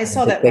I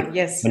saw that one.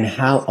 Yes,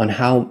 on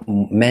how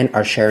men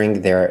are sharing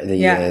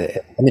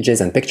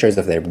images and pictures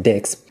of their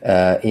dicks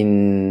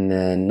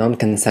in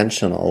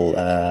non-consensual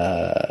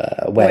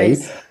way.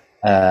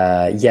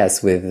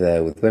 Yes, with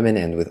women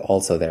and with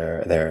also their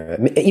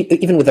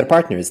even with their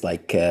partners.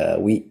 Like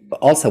we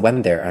also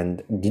went there,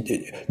 and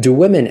do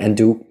women and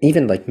do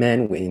even like men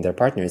in their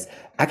partners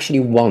actually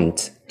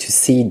want to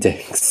see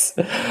dicks?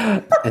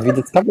 And we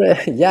discovered,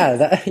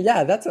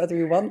 that's what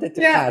we wanted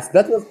to ask.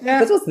 That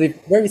was the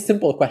very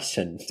simple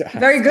question to ask.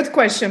 Very good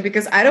question,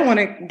 because I don't want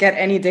to get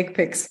any dick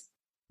pics.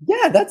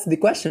 Yeah, that's the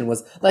question.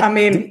 Was like, I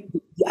mean, do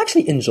you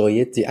actually enjoy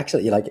it? Do you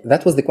actually like?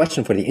 That was the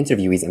question for the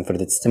interviewees and for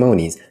the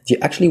testimonies. Do you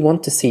actually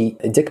want to see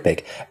a dick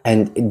pic?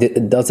 And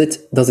does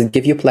it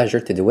give you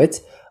pleasure to do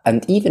it?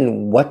 And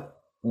even what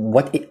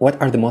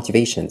are the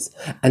motivations?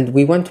 And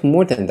we want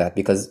more than that,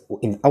 because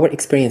in our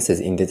experiences,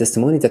 in the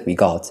testimonies that we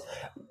got,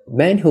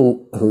 men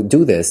who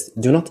do this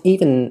do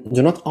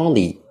not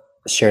only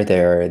share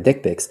their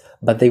dick pics,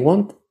 but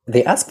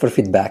they ask for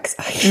feedbacks,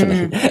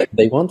 actually.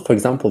 They want, for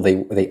example,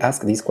 they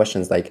ask these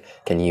questions like,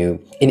 can you,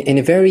 in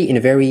a very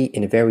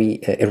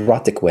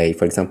erotic way,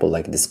 for example,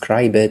 like,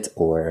 describe it,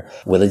 or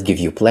will it give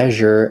you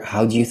pleasure?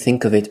 How do you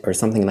think of it? Or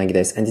something like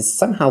this. And it's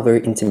somehow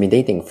very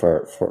intimidating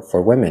for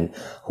women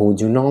who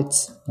do not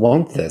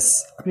want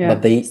this,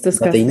 but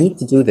they need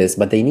to do this,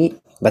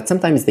 but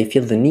sometimes they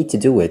feel the need to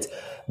do it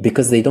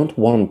because they don't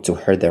want to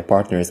hurt their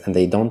partners, and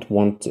they don't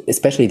want to,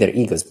 especially their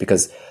egos,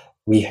 because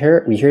we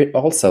hear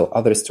also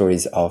other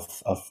stories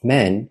of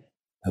men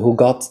who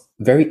got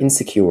very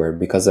insecure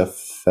because of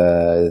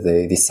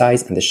the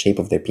size and the shape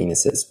of their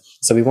penises.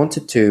 So we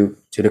wanted to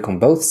look on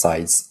both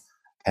sides,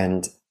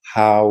 and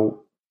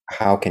how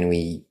can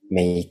we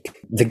make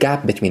the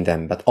gap between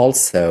them, but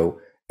also,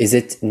 is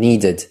it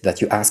needed that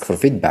you ask for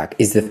feedback?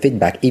 Is the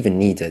feedback even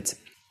needed,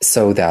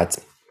 so that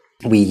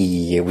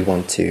we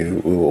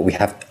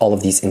have all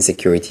of these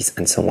insecurities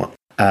and so on?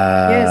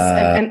 Yes,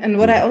 and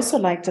what I also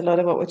liked a lot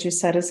about what you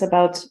said is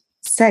about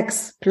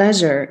sex,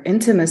 pleasure,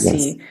 intimacy.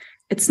 Yes.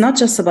 It's not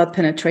just about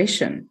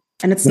penetration,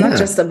 and it's not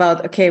just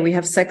about, okay, we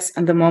have sex,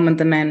 and the moment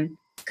the man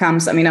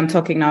comes, I mean, I'm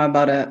talking now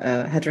about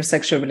a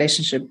heterosexual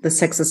relationship, the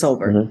sex is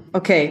over. Mm-hmm.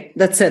 Okay,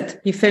 that's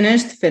it. He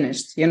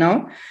finished, you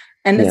know?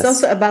 And it's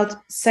also about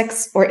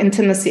sex or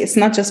intimacy. It's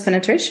not just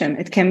penetration.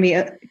 It can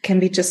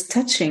be just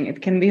touching.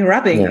 It can be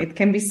rubbing. It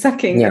can be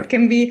sucking. It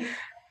can be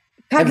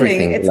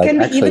cuddling. It can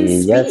be even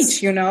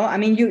speech, you know? I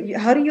mean,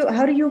 how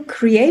do you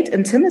create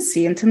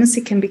intimacy?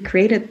 Intimacy can be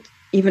created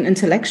even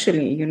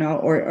intellectually, you know,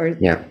 or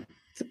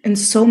in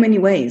so many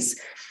ways.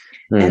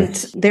 And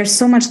there's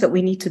so much that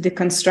we need to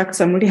deconstruct.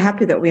 So I'm really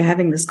happy that we're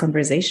having this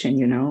conversation,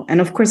 you know. And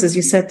of course, as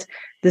you said,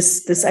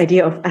 this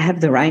idea of, I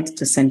have the right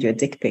to send you a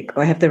dick pic,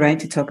 or I have the right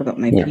to talk about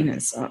my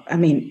penis. I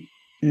mean,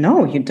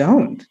 no, you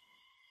don't.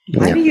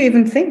 Why do you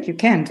even think you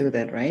can do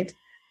that, right?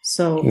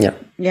 So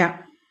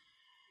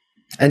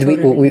And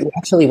we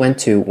actually went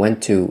to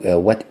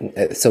what.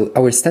 So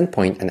our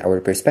standpoint and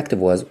our perspective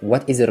was,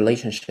 what is a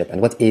relationship,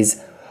 and what is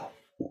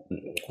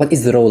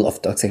the role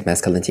of toxic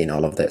masculinity in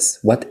all of this?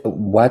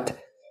 What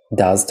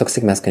does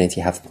toxic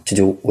masculinity have to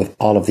do with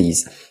all of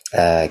these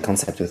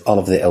concepts, with all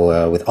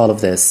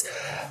of this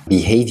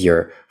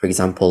behavior? For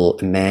example,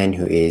 a man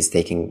who is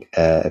taking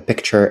a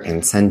picture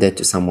and send it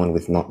to someone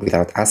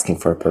without asking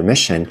for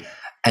permission.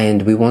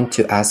 And we want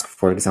to ask,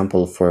 for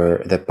example,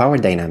 for the power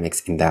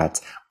dynamics in that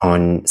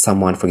on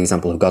someone, for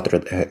example,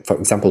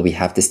 we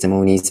have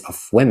testimonies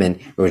of women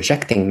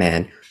rejecting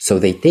men. So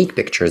they take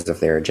pictures of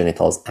their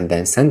genitals and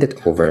then send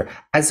it over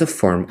as a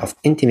form of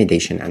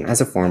intimidation and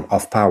as a form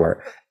of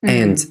power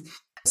and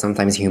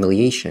sometimes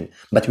humiliation.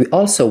 But we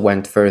also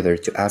went further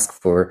to ask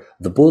for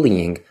the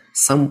bullying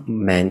some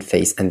men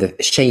face, and the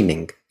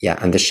shaming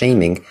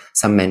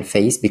some men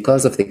face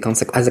because of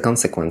as a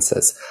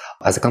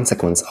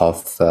consequence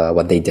of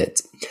what they did.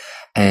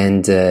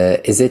 And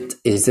is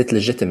it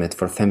legitimate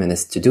for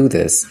feminists to do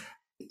this?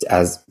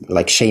 As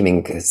like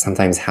shaming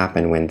sometimes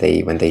happen when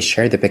they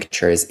share the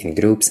pictures in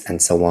groups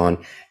and so on,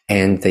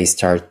 and they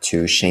start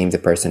to shame the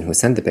person who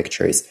sent the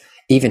pictures.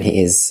 Even he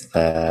is,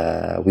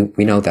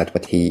 we know that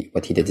what he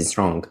did is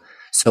wrong.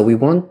 So we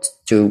want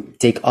to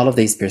take all of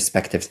these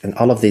perspectives and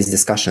all of these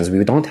discussions.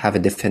 We don't have a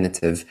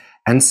definitive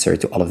answer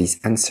to all of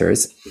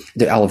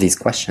these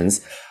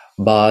questions,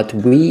 but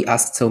we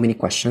asked so many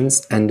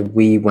questions, and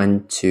we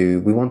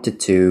wanted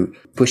to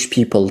push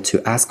people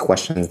to ask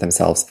questions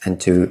themselves,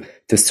 and to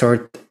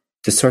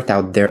sort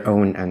out their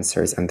own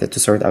answers, and to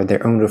sort out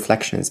their own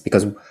reflections,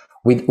 because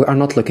we are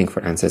not looking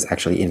for answers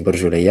actually in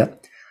Borjouliya.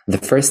 The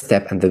first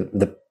step and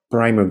the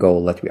primary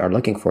goal that we are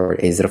looking for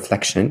is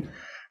reflection,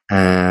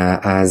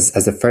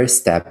 as a first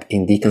step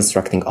in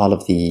deconstructing all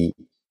of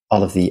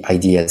the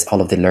ideas,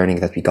 all of the learning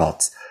that we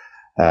got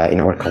in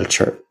our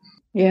culture.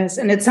 Yes,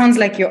 and it sounds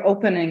like you're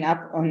opening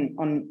up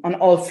on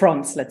all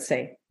fronts, let's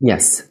say.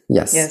 Yes.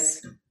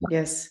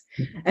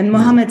 And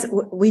Mohammed,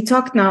 we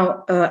talked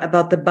now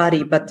about the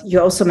body, but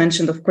you also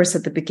mentioned, of course,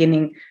 at the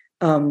beginning,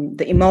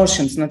 the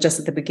emotions, not just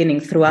at the beginning,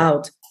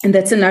 throughout. And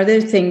that's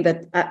another thing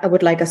that I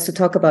would like us to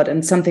talk about,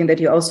 and something that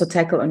you also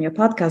tackle on your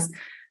podcast,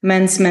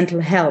 men's mental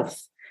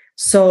health.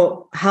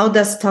 So how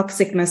does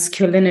toxic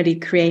masculinity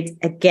create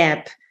a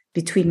gap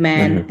between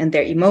men and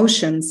their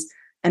emotions?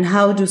 And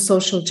how do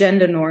social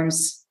gender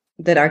norms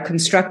that are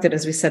constructed,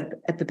 as we said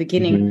at the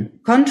beginning,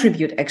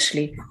 contribute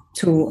actually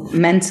to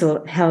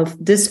mental health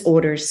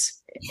disorders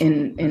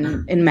in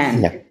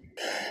men? Yeah.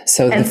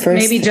 So and the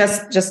first, maybe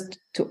just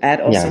to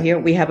add also here,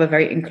 we have a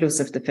very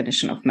inclusive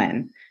definition of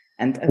men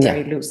and a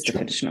very loose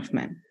definition of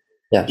men.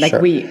 Yeah,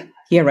 like we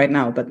here right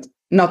now, but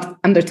not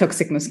under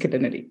toxic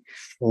masculinity.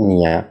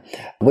 Yeah,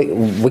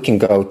 we can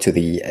go to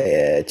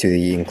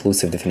the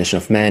inclusive definition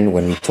of men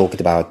when we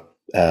talked about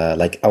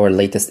like our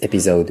latest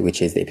episode,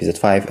 which is the episode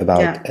 5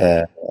 about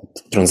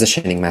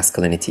transitioning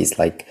masculinities,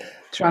 like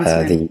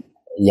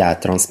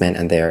trans men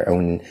and their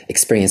own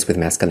experience with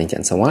masculinity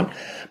and so on.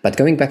 But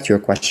going back to your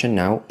question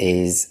now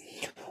is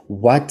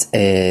what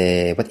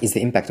is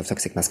the impact of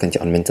toxic masculinity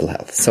on mental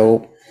health?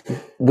 So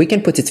we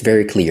can put it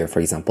very clear, for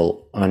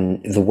example,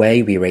 on the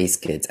way we raise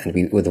kids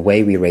and with the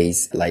way we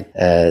raise like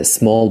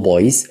small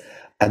boys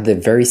at the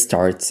very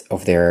start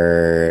of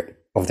their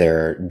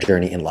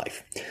journey in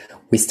life.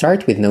 We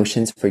start with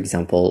notions, for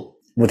example,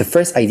 the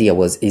first idea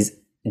is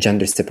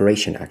gender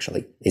separation,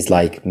 actually. Is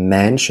like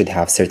men should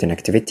have certain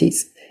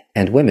activities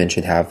and women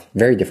should have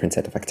very different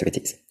set of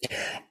activities.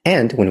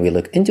 And when we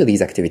look into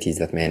these activities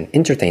that men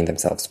entertain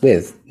themselves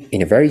with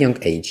in a very young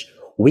age,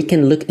 we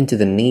can look into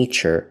the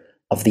nature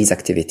of these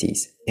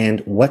activities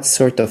and what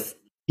sort of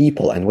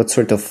people and what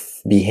sort of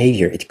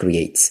behavior it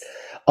creates.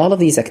 All of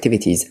these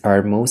activities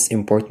are most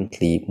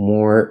importantly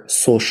more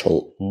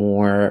social,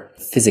 more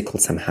physical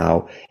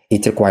somehow.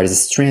 It requires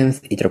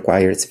strength, it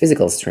requires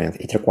physical strength,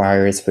 it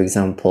requires, for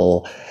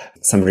example,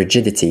 some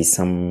rigidity,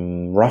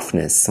 some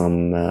roughness,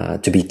 some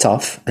to be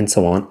tough and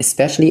so on,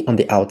 especially on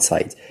the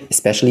outside,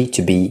 especially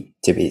to be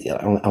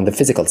on the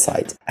physical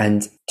side.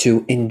 And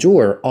to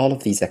endure all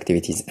of these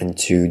activities and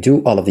to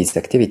do all of these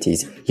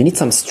activities, you need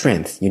some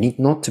strength. You need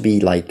not to be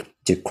like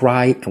to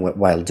cry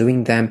while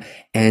doing them,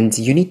 and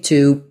you need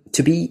to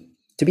be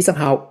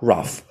somehow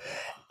rough.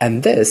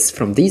 And this,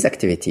 from these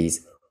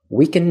activities,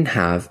 we can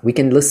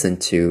listen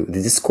to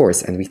the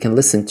discourse and we can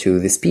listen to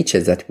the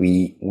speeches that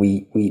we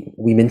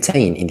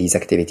maintain in these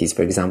activities.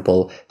 For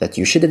example, that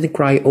you shouldn't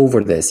cry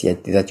over this,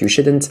 yet that you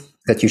shouldn't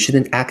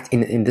act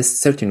in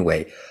this certain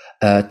way,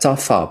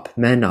 tough up,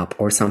 man up,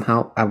 or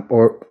somehow,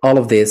 or all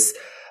of this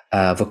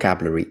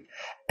vocabulary.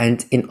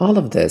 And in all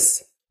of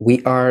this,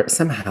 we are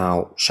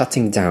somehow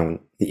shutting down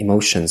the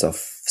emotions of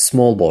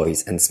small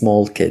boys and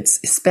small kids,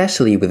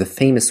 especially with the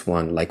famous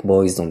one like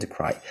 "Boys Don't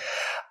Cry."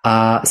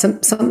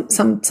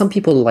 Some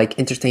people like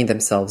entertain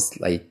themselves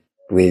like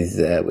with,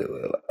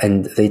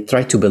 and they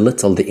try to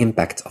belittle the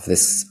impact of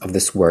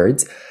this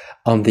word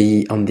on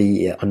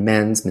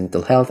man's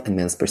mental health and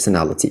man's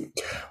personality.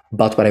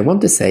 But what I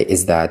want to say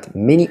is that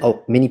many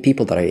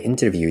people that I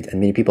interviewed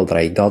and many people that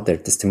I got their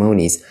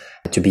testimonies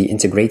to be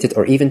integrated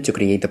or even to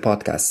create the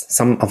podcast.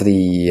 Some of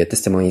the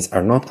testimonies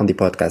are not on the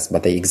podcast,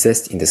 but they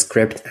exist in the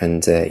script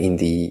and in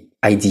the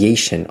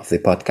ideation of the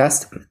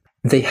podcast.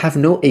 They have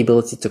no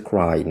ability to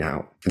cry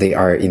now. They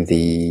are in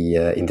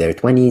their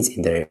 20s,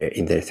 in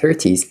their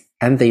 30s,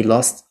 and they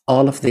lost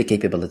all of their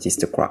capabilities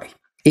to cry.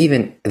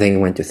 Even they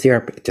went to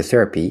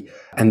therapy,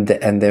 and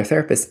their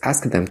therapist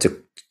asked them to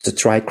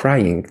try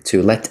crying,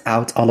 to let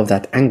out all of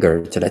that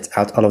anger, to let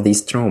out all of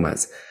these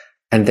traumas,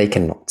 and they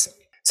cannot.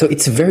 So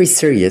it's very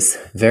serious,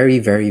 very,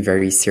 very,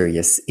 very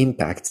serious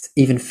impact,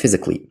 even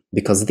physically,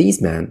 because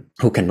these men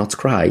who cannot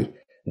cry,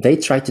 they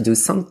try to do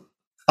some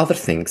other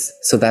things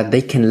so that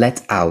they can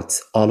let out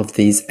all of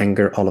these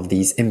anger, all of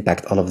these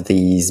impact, all of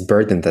these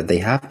burden that they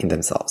have in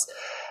themselves.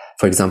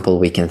 For example,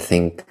 we can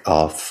think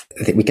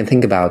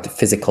about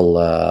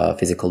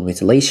physical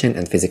mutilation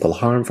and physical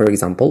harm. For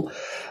example,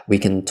 we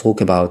can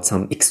talk about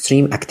some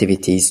extreme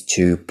activities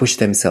to push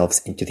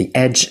themselves into the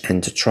edge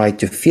and to try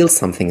to feel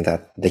something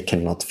that they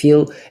cannot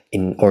feel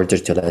in order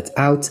to let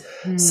out.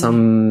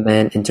 Some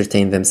men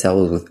entertain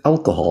themselves with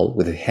alcohol,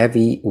 with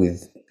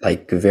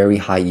like very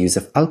high use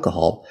of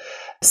alcohol,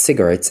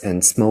 cigarettes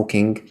and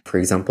smoking. For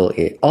example,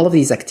 all of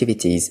these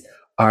activities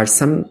are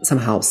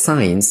somehow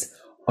signs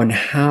on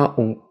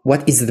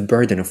what is the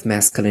burden of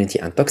masculinity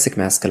and toxic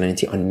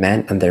masculinity on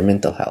men and their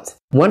mental health.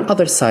 One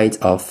other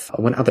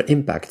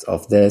impact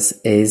of this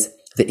is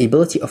the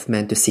ability of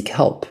men to seek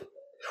help,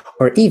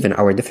 or even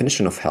our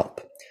definition of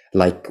help.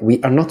 Like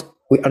we are not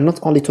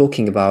only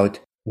talking about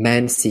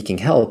men seeking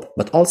help,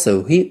 but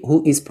also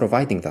who is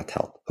providing that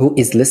help, who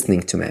is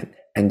listening to men.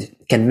 And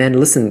can men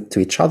listen to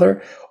each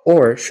other,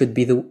 or should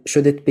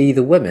it be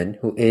the women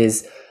who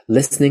is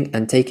listening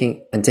and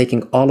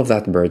taking all of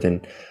that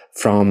burden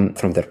from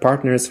their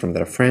partners, from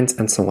their friends,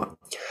 and so on?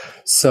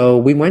 So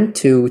we went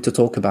to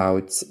talk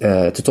about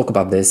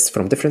this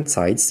from different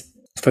sides.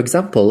 For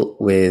example,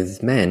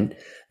 with men,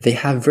 they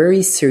have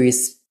very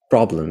serious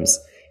problems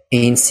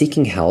in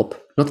seeking help,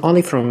 not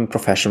only from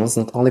professionals,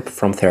 not only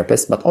from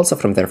therapists, but also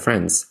from their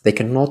friends. They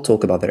cannot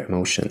talk about their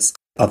emotions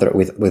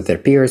with their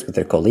peers, with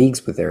their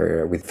colleagues,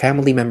 with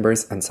family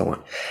members, and so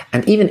on.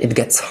 And even it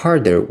gets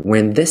harder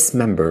when this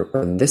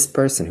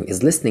person who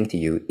is listening to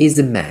you is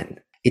a man.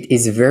 It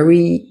is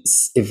very,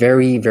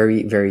 very,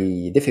 very,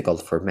 very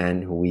difficult for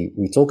men who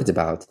we talk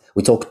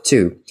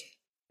to,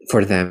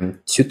 for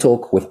them to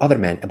talk with other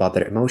men about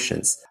their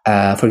emotions.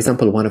 For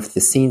example, one of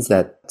the scenes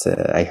that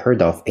I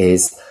heard of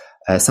is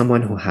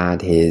someone who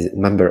had a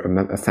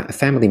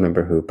family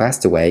member who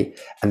passed away,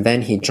 and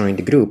then he joined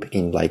the group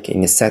in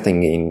a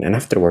setting in an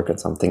after work or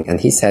something, and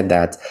he said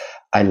that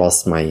I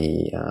lost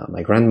my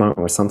grandma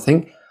or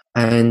something,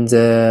 and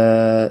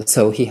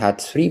so he had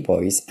 3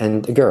 boys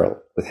and a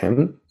girl with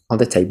him on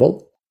the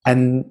table.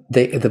 And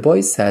the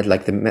boys said,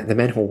 like the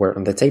men who were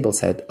on the table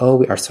said, "Oh,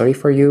 we are sorry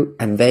for you,"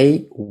 and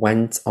they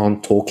went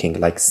on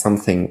talking like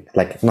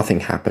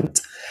nothing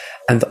happened.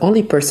 And the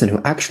only person who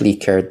actually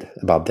cared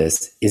about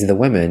this is the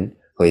woman,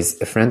 who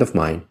is a friend of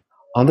mine,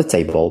 on the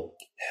table,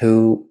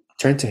 who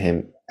turned to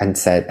him and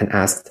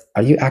asked,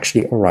 "Are you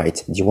actually all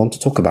right? Do you want to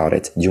talk about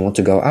it? Do you want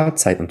to go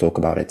outside and talk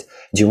about it?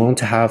 Do you want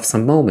to have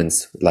some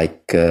moments,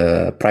 like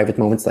private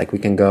moments, like we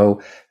can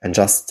go and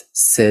just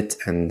sit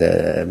and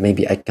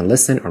maybe I can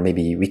listen, or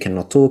maybe we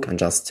cannot talk and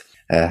just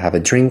have a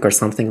drink or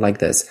something like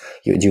this?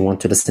 Do you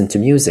want to listen to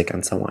music?"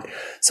 and so on.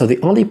 So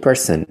the only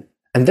person,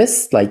 and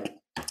this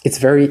it's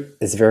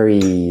very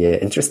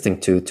interesting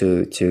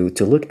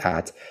to look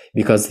at,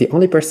 because the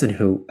only person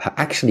who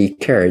actually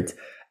cared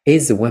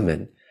is a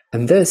woman.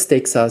 And this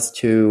takes us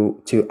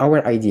to our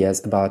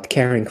ideas about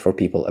caring for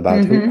people,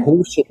 about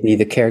who should be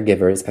the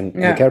caregivers and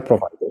the care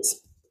providers.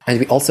 And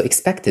we also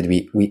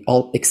we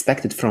all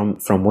expected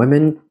from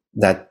women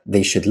that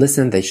they should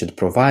listen, they should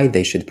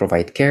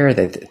provide care,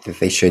 that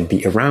they should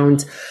be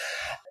around.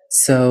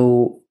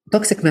 So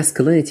toxic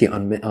masculinity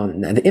on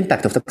the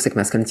impact of toxic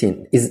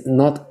masculinity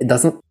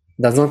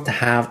does not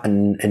have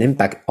an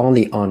impact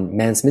only on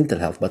men's mental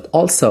health, but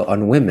also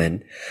on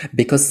women,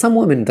 because some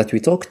women that we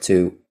talk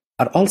to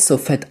are also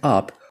fed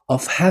up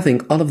of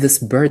having all of this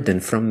burden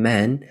from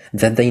men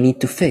that they need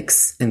to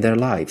fix in their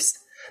lives.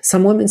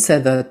 Some women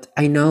said that,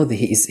 "I know that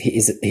he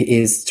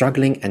is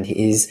struggling and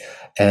he is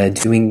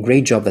doing a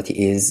great job, that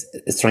he is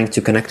trying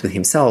to connect with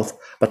himself,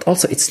 but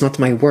also it's not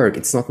my work,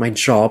 it's not my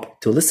job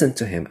to listen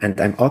to him,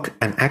 and I'm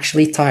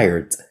actually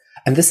tired."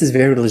 And this is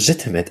very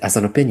legitimate as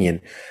an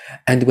opinion.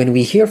 And when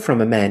we hear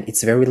from a man,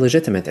 it's very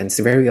legitimate and it's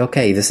very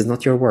okay. This is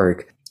not your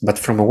work. But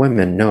from a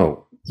woman,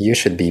 no. You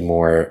should be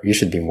more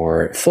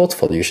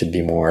thoughtful. You should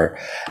be more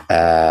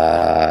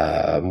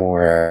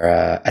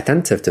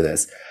attentive to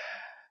this.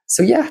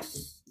 So yeah,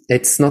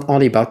 it's not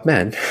only about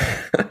men.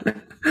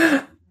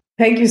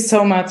 Thank you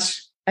so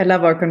much. I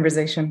love our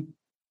conversation.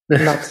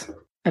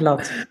 A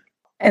lot.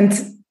 And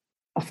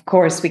of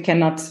course, we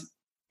cannot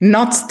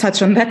not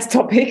touch on that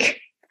topic,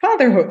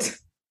 fatherhood.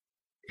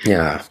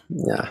 Yeah.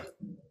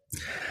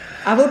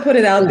 I will put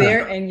it out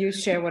there and you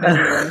share whatever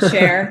you want to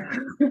share.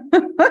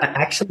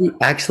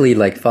 Actually,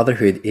 like,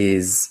 fatherhood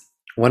is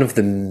one of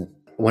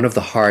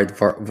the hard,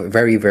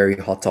 very, very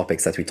hot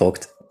topics that we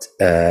talked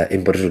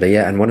in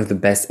Borjouliya, and one of the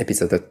best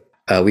episodes that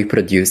we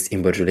produced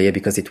in Borjouliya,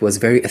 because it was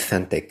very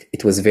authentic.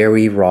 It was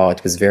very raw.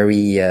 It was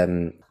very,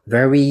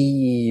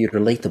 very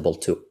relatable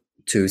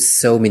to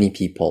so many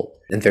people,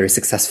 and very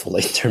successful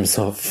in terms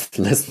of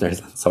listeners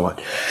and so on.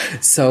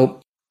 So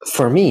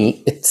for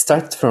me, it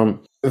started from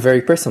a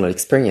very personal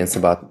experience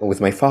with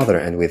my father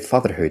and with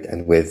fatherhood,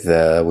 and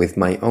with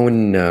my own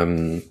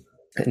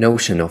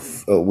notion of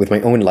with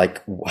my own,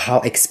 like, how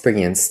I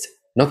experienced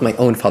not my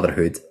own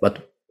fatherhood, but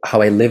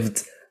how I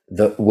lived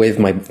with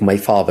my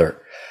father,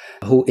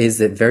 who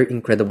is a very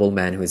incredible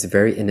man, who is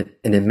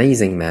an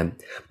amazing man,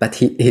 but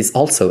he is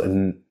also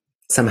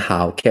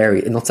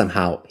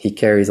he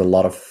carries a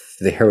lot of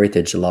the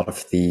heritage, a lot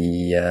of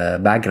the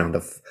background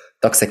of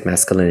toxic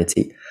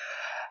masculinity.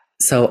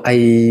 So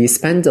I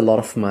spent a lot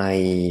of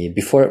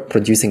before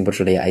producing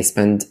Borjouliya, I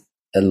spent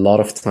a lot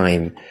of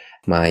time,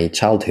 my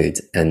childhood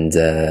and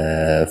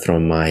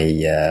from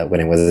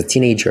when I was a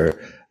teenager,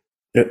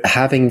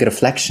 having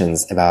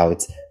reflections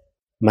about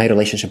my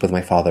relationship with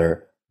my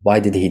father. Why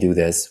did he do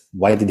this?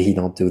 Why did he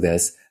not do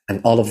this?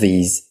 And all of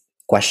these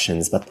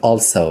questions, but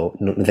also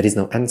there is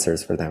no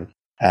answers for them.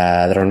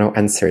 There are no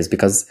answers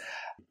because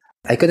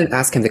I couldn't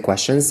ask him the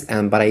questions,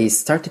 but I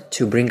started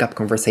to bring up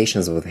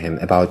conversations with him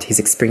about his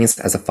experience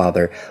as a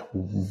father.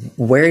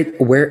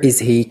 Where is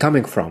he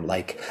coming from,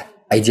 like,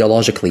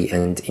 ideologically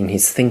and in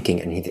his thinking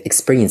and his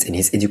experience in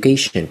his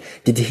education?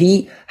 Did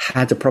he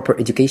had a proper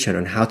education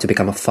on how to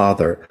become a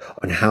father,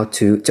 on how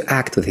to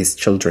act with his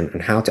children,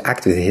 and how to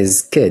act with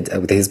his kid,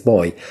 with his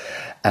boy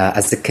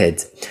as a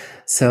kid?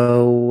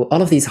 So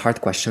all of these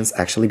hard questions,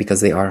 actually,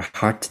 because they are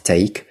hard to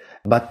take.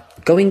 But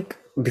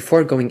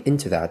before going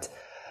into that,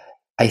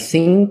 I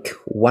think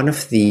one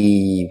of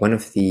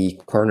the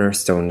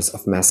cornerstones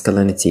of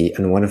masculinity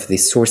and one of the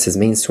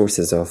main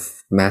sources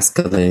of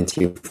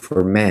masculinity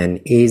for men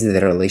is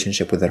their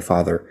relationship with their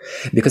father,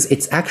 because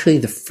it's actually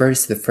the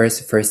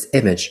first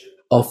image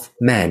of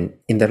men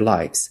in their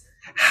lives.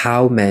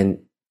 How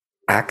men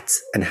act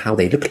and how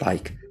they look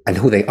like and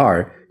who they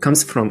are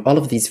comes from all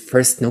of these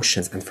first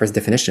notions and first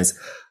definitions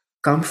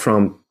come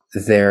from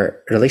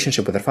their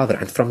relationship with their father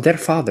and from their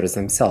fathers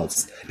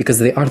themselves, because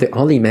they are the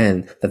only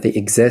men that they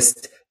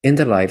exist in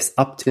their lives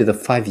up to the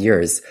 5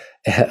 years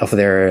of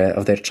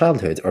their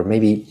childhood, or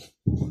maybe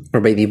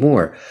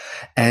more.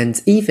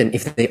 And even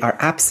if they are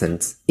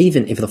absent,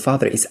 even if the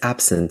father is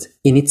absent,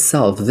 in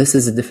itself, this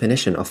is a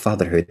definition of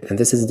fatherhood, and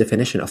this is a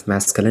definition of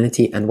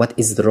masculinity and what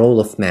is the role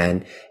of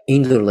man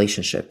in the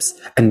relationships.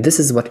 And this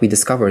is what we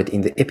discovered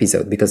in the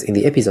episode, because in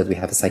the episode we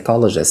have a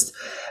psychologist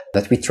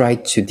that we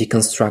tried to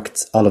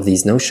deconstruct all of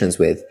these notions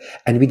with,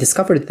 and we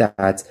discovered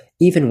that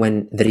even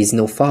when there is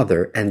no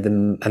father and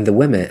the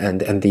women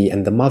and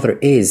the mother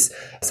is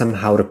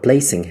somehow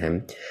replacing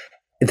him,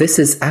 this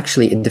is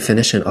actually a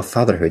definition of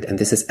fatherhood, and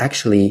this is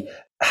actually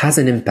has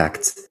an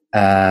impact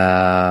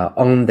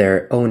on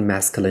their own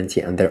masculinity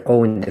and their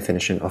own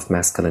definition of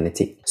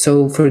masculinity.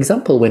 So, for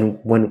example,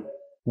 when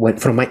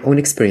from my own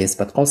experience,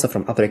 but also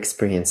from other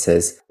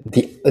experiences,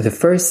 the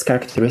first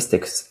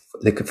characteristic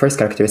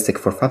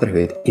for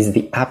fatherhood is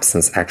the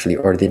absence, actually,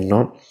 or the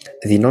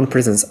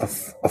non-presence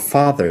of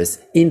fathers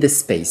in the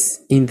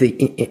space,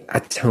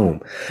 at home.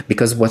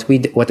 Because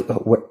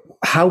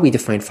how we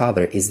define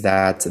father is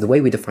that the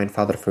way we define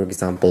father, for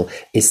example,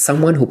 is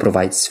someone who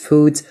provides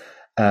food,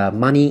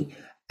 money,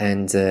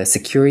 and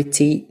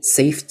security,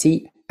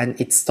 safety, and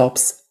it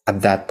stops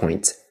at that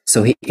point.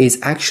 So he is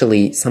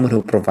actually someone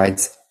who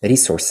provides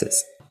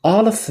resources.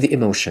 All of the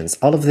emotions,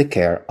 all of the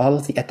care, all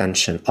of the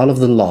attention, all of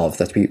the love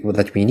that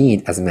we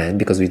need as men,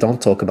 because we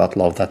don't talk about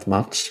love that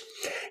much,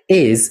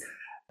 is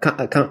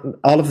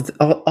all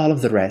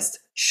of the rest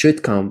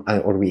should come,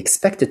 or we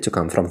expect it to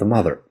come, from the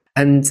mother.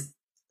 And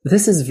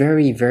this is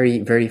very, very,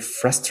 very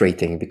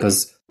frustrating,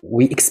 because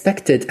we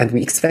expect it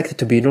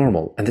to be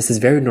normal, and this is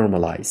very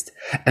normalized,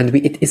 and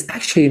it is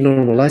actually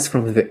normalized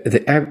from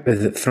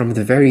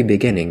the very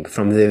beginning,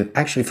 from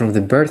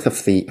the birth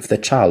of the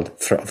child,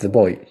 of the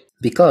boy,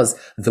 because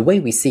the way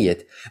we see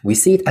it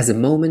as a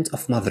moment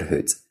of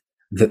motherhood.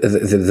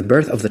 The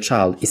birth of the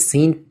child is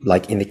seen,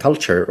 like in the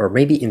culture, or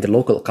maybe in the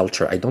local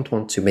culture. I don't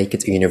want to make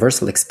it a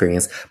universal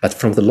experience, but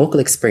from the local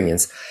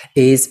experience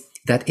is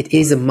that it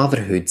is a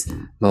motherhood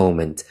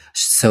moment.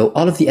 So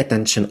all of the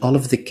attention, all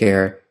of the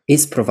care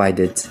is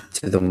provided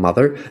to the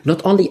mother.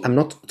 I'm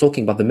not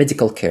talking about the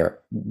medical care,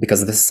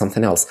 because this is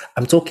something else.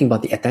 I'm talking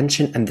about the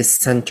attention and the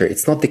center.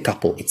 It's not the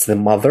couple, it's the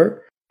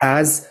mother,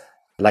 as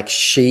like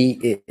she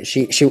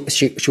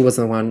was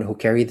the one who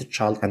carried the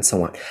child, and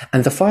so on.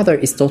 And the father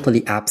is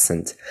totally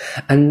absent.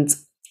 And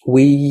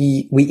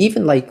we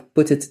even like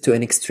put it to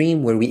an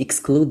extreme where we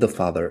exclude the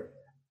father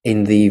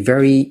in the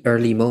very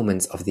early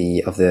moments of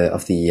the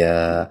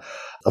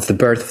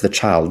birth of the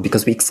child,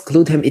 because we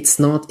exclude him. It's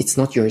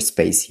not your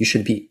space. You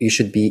should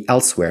be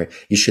elsewhere.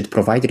 You should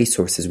provide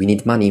resources. We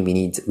need money. We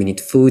need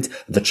food.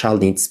 The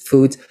child needs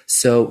food.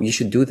 So you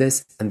should do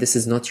this. And this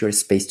is not your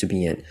space to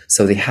be in.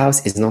 So the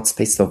house is not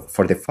space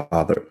for the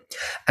father.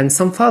 And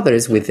some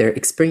fathers, with their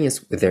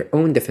experience, with their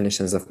own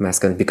definitions of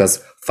masculine,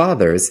 because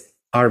fathers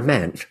are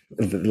men,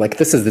 like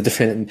this is the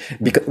different,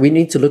 because we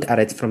need to look at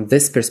it from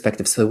this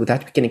perspective, so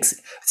that we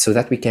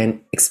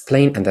can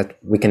explain and that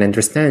we can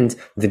understand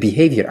the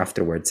behavior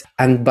afterwards.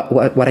 But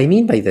what I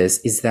mean by this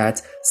is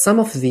that some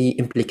of the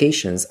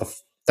implications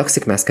of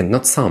toxic masculinity,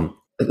 not some,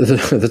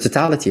 the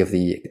totality of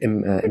the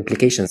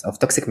implications of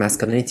toxic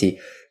masculinity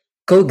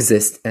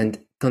coexist and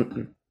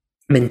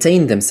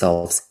maintain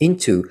themselves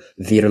into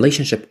the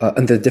relationship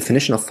and the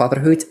definition of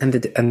fatherhood and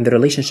the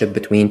relationship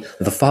between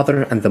the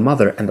father and the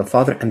mother and the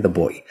father and the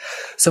boy.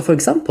 So, for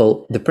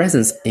example, the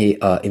presence in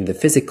the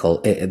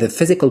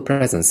physical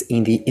presence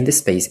in the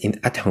space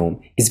at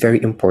home is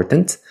very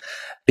important,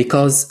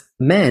 because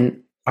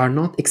men are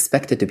not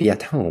expected to be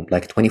at home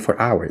like 24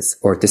 hours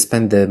or to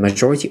spend the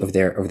majority of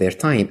their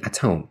time at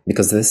home,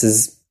 because this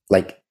is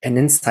like an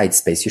inside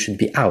space. You should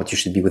be out. You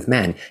should be with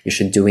men. You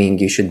should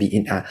be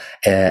in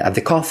at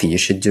the coffee. You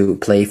should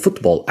play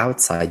football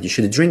outside. You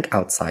should drink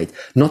outside.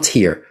 Not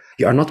here.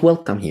 You are not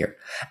welcome here.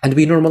 And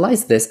we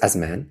normalize this as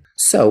men.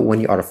 So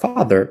when you are a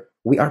father,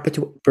 we are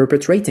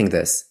perpetrating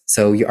this.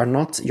 So you are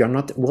not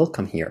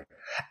welcome here.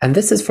 And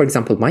this is, for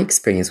example, my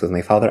experience with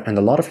my father, and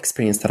a lot of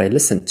experience that I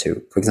listened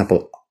to. For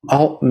example,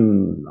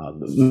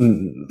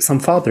 some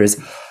fathers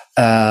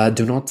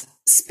do not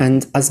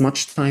spend as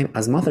much time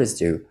as mothers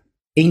do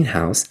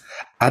in-house,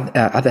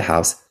 at the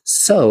house.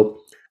 So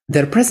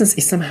their presence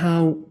is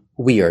somehow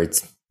weird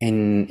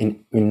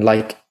in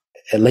like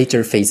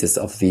later phases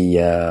of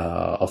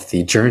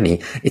the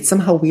journey. It's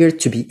somehow weird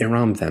to be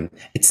around them.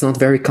 It's not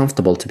very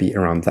comfortable to be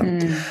around them.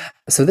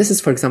 So this is,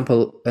 for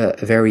example,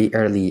 very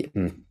early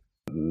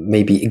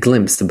maybe a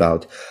glimpse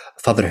about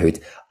fatherhood.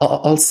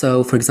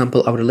 Also, for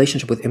example, our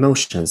relationship with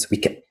emotions.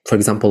 For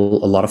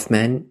example, a lot of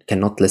men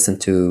cannot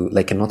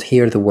cannot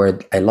hear the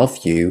word "I love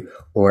you"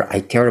 or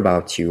 "I care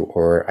about you"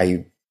 or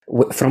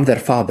from their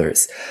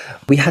fathers.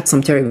 We had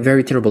some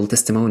very terrible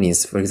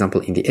testimonies, for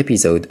example, in the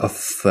episode of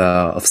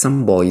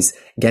some boys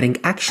getting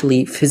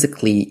actually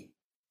physically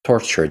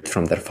tortured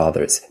from their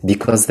fathers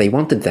because they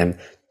wanted them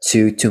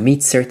to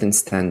meet certain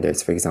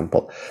standards. For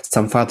example,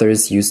 some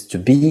fathers used to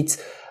beat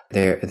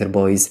their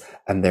boys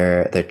and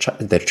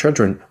their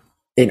children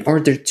in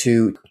order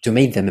to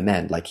make them a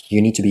man. Like,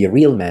 you need to be a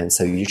real man,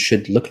 so you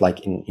should look like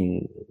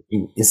in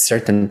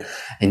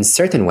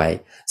certain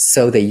way.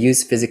 So they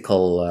use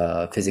physical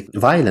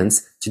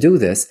violence to do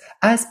this,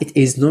 as it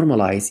is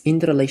normalized in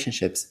the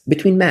relationships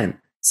between men.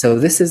 So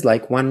this is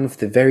like one of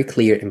the very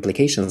clear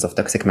implications of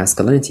toxic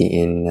masculinity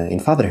in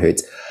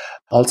fatherhood.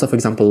 Also, for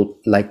example,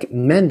 like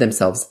men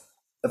themselves,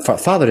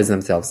 fathers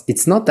themselves,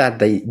 it's not that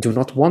they do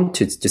not want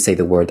to say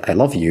the word "I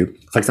love you."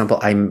 For example,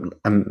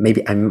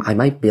 I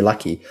might be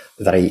lucky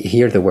that I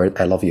hear the word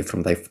 "I love you"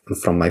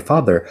 from my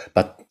father,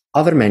 but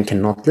other men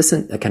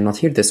cannot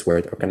hear this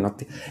word, or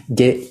cannot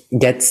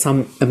get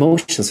some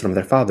emotions from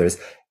their fathers.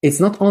 It's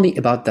not only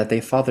about that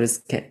their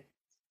fathers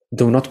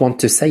do not want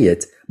to say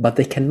it, but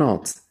they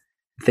cannot.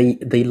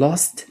 They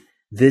lost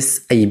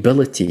this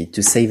ability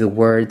to say the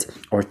word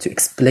or to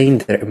explain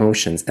their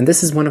emotions. And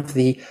this is one of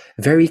the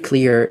very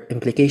clear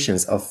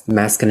implications of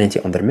masculinity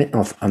on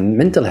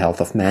mental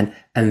health of men,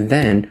 and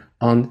then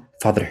on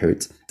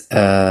fatherhood.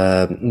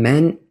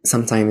 Men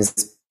sometimes,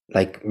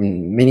 like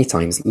many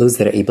times, lose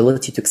their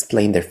ability to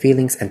explain their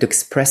feelings and to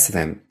express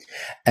them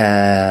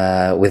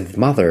with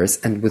mothers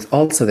and with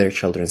also their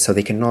children. So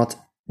they cannot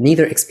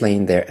neither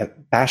explain their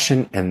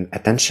passion and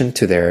attention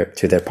to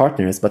their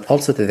partners, but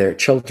also to their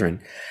children.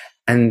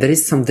 And there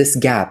is this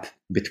gap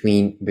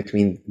between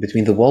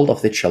the world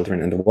of the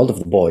children and the world of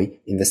the boy,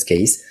 in this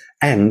case,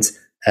 and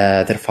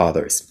their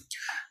fathers.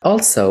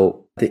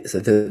 Also,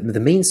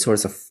 the main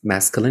source of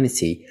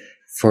masculinity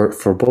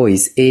for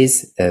boys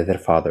is their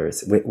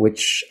fathers,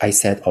 which I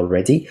said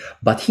already.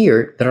 But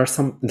here there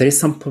is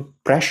some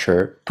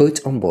pressure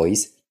put on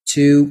boys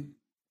to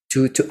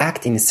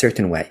act in a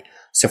certain way.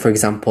 So, for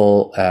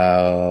example,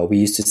 we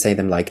used to say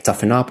them like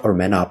 "toughen up" or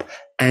 "man up,"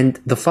 and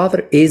the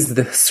father is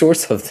the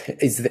source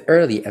is the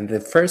early and the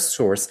first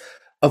source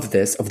of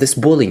this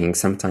bullying,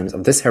 sometimes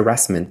of this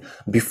harassment,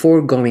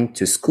 before going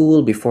to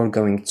school, before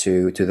going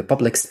to the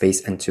public space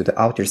and to the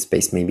outer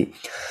space, maybe.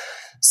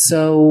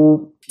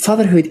 So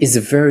fatherhood is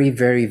very,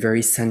 very,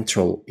 very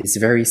central. It's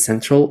very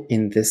central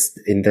in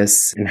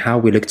how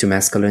we look to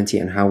masculinity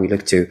and how we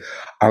look to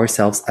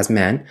ourselves as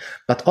men.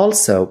 But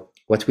also,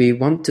 what we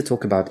want to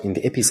talk about in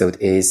the episode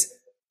is,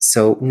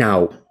 so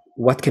now,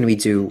 what can we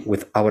do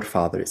with our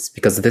fathers?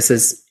 Because this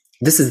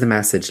is the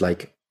message,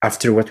 like,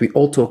 after what we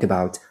all talk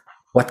about,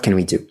 what can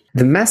we do?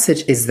 The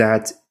message is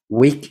that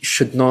we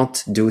should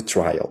not do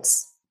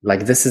trials.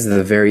 Like, this is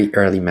the very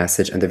early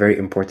message, and the very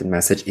important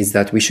message is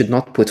that we should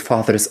not put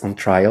fathers on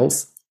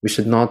trials. We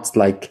should not,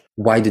 like,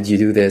 why did you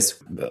do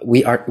this?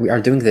 We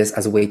are doing this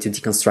as a way to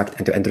deconstruct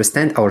and to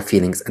understand our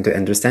feelings and to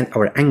understand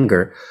our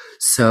anger.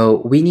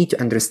 So we need to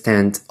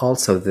understand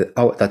also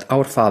that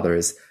our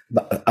fathers,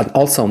 and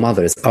also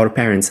mothers, our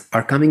parents,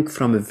 are coming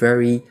from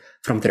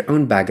their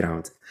own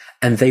background.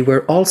 And they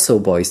were also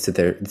boys to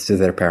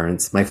their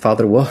parents. My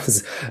father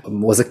was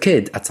a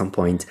kid at some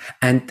point,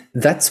 and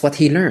that's what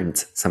he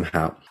learned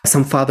somehow.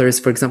 Some fathers,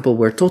 for example,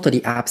 were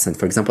totally absent.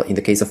 For example, in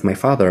the case of my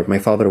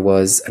father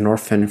was an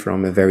orphan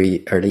from a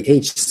very early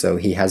age, so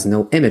he has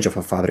no image of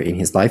a father in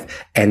his life,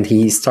 and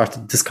he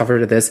started to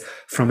discover this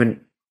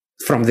from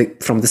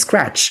the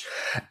scratch.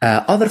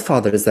 Other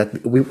fathers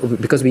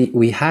because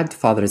we had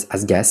fathers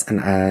as guests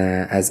and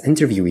as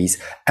interviewees,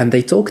 and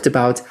they talked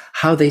about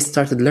how they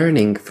started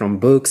learning from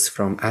books,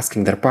 from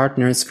asking their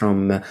partners,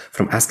 from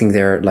asking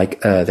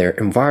their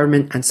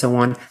environment and so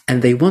on,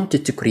 and they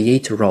wanted to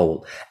create a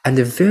role. And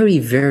a very,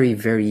 very,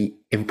 very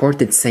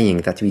important saying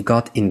that we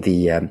got in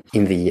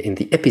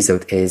the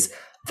episode is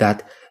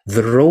that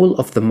the role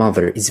of the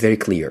mother is very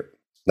clear.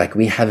 Like,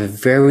 we have a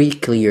very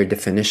clear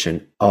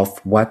definition of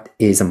what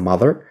is a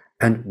mother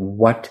and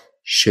what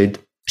should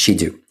she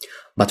do.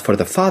 But for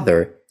the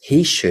father,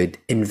 he should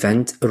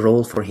invent a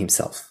role for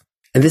himself.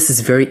 And this is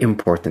very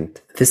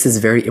important. This is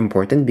very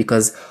important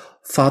because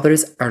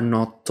fathers are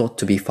not taught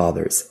to be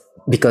fathers.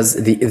 Because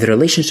the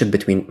relationship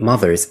between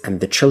mothers and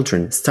the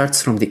children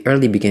starts from the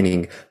early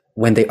beginning,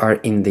 when they are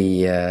in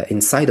the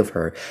inside of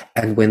her,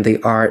 and when they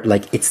are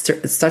like, it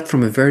starts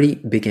from a very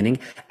beginning,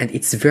 and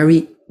it's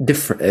very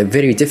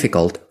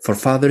difficult for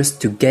fathers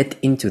to get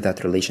into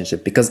that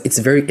relationship because it's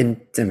very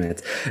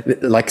intimate.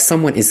 Like,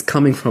 someone is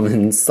coming from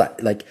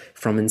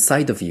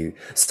inside of you,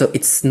 so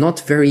it's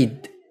not very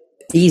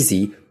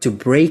easy to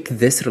break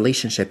this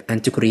relationship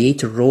and to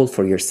create a role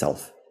for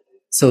yourself.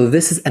 So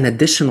this is an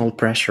additional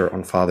pressure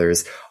on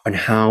fathers on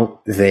how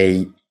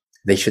they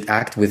should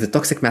act with the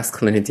toxic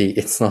masculinity.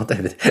 It's not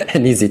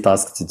an easy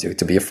task to do,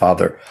 to be a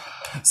father.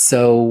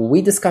 So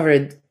we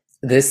discovered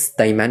this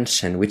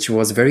dimension, which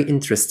was very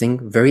interesting,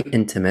 very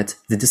intimate.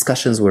 The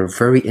discussions were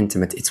very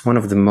intimate. It's one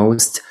of the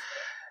most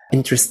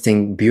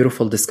interesting,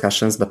 beautiful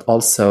discussions, but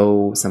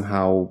also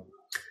somehow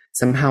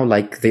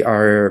like they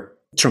are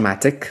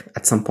traumatic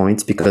at some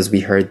point, because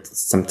we heard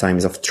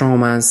sometimes of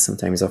traumas,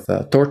 sometimes of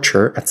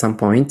torture at some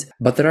point.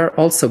 But there are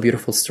also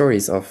beautiful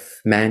stories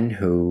of men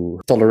who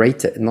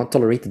not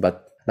tolerated,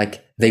 but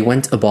like they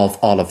went above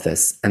all of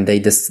this, and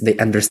they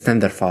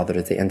understand their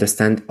father, they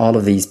understand all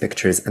of these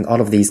pictures and all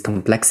of these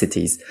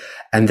complexities,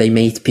 and they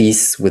made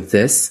peace with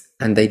this,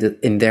 and they did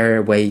in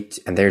their way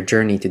and their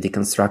journey to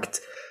deconstruct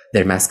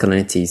their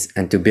masculinities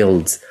and to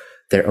build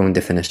their own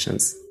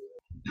definitions.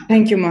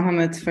 Thank you,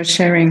 Mohammed, for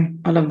sharing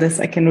all of this.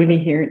 I can really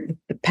hear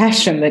the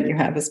passion that you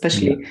have,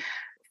 especially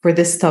for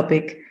this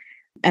topic.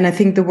 And I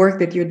think the work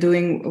that you're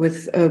doing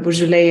with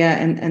Borjouliya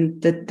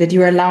and that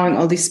you're allowing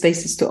all these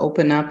spaces to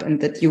open up,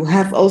 and that you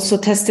have also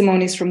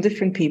testimonies from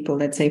different people,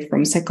 let's say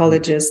from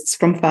psychologists,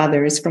 from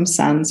fathers, from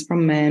sons,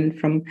 from men,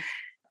 from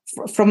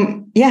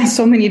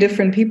so many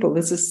different people.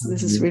 This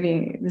is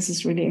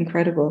really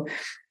incredible.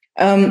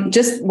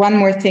 Just one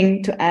more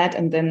thing to add,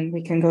 and then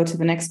we can go to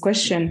the next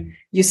question.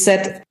 You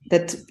said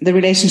that the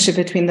relationship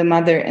between the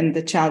mother and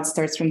the child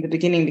starts from the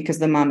beginning because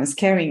the mom is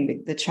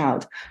carrying the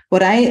child.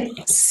 What I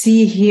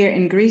see here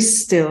in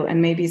Greece still,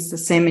 and maybe it's the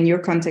same in your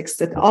context,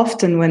 that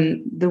often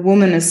when the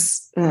woman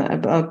is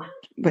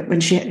when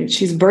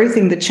she's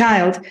birthing the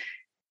child,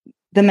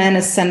 the man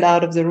is sent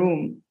out of the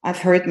room. I've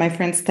heard my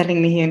friends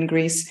telling me here in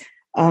Greece,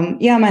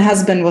 my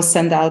husband was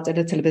sent out a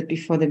little bit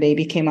before the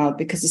baby came out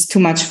because it's too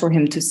much for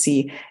him to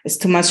see. It's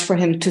too much for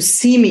him to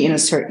see me in a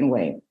certain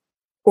way.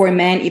 Or a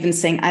man even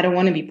saying, I don't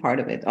want to be part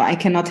of it, or I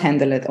cannot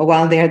handle it. Or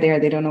while they're there,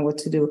 they don't know what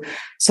to do.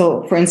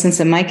 So, for instance,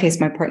 in my case,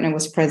 my partner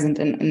was present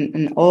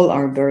in all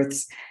our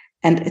births.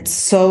 And it's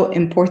so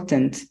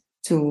important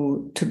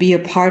to be a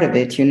part of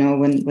it,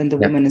 when the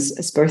woman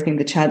is birthing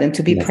the child, and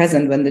to be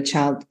present when the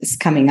child is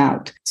coming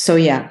out. So,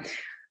 yeah.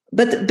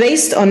 But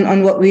based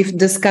on what we've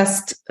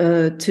discussed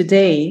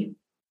today,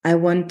 I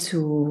want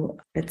to,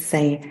 let's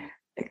say,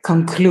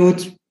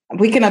 conclude.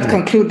 We cannot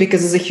conclude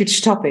because it's a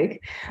huge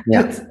topic.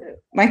 Yeah. But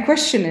my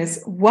question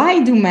is,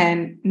 why do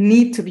men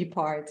need to be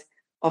part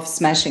of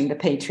smashing the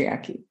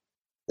patriarchy?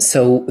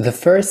 So the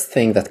first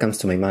thing that comes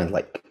to my mind,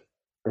 like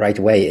right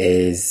away,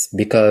 is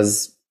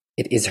because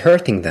it is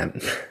hurting them,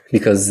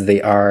 because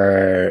they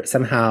are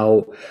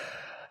somehow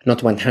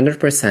not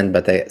 100%,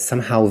 but they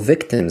somehow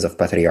victims of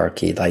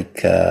patriarchy. Like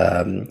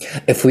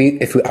if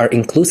we are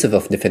inclusive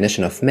of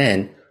definition of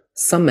men,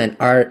 some men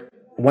are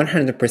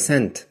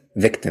 100%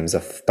 victims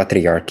of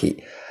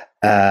patriarchy.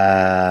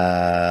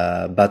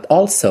 But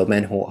also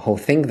men who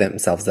think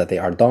themselves that they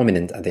are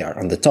dominant and they are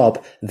on the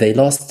top, they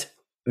lost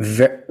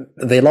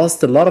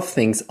a lot of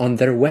things on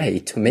their way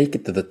to make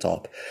it to the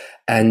top,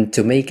 and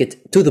to make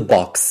it to the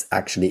box.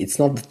 Actually, it's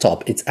not the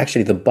top; it's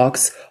actually the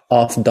box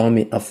of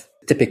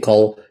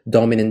typical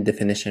dominant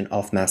definition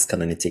of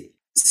masculinity.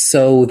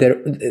 So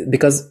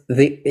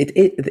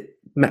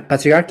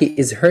patriarchy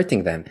is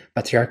hurting them.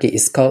 Patriarchy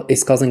is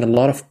causing a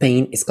lot of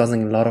pain, is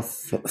causing a lot of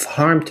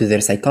harm to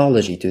their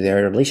psychology, to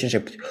their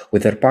relationship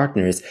with their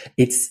partners.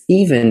 It's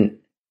even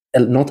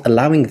not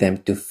allowing them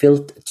to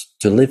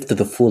live to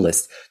the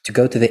fullest, to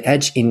go to the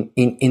edge in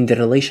their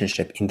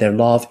relationship, in their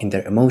love, in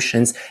their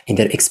emotions, in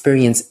their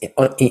experience,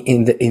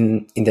 in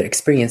their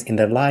experience in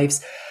their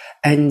lives.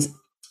 And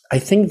I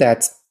think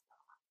that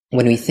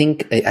when we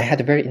think, I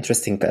had a very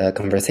interesting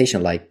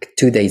conversation like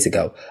 2 days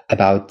ago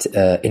about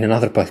in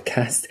another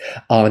podcast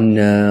on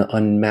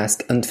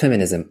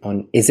feminism.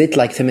 On is it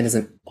like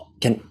feminism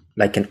can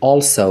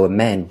also a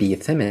man be a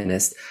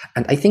feminist?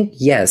 And I think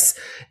yes,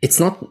 it's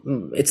not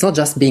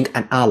just being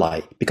an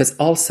ally, because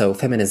also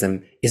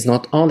feminism is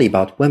not only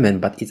about women,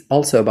 but it's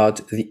also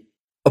about the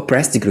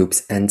oppressed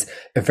groups and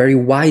a very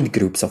wide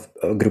group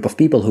of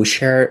people who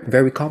share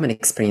very common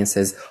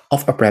experiences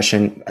of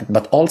oppression,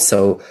 but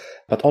also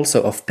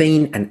of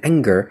pain and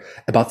anger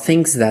about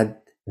things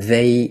that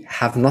they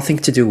have nothing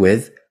to do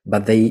with,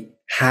 but they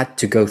had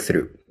to go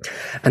through.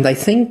 And I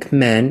think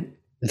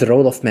the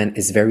role of men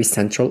is very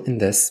central in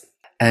this.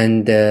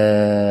 And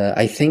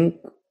I think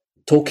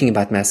talking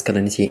about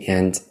masculinity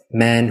and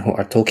men who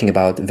are talking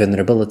about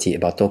vulnerability,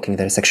 about talking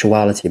their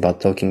sexuality,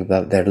 about talking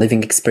about their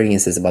living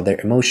experiences, about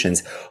their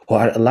emotions, who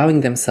are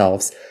allowing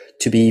themselves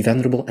to be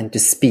vulnerable and to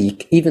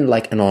speak, even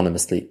like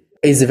anonymously,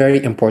 is a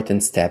very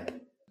important step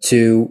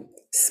to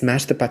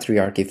smash the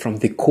patriarchy from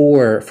the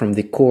core,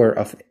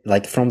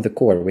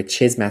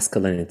 which is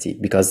masculinity,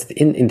 because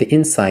in the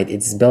inside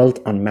it's built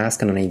on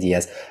masculine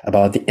ideas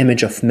about the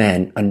image of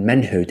man and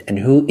manhood, and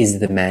who is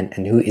the man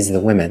and who is the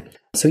woman.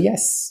 So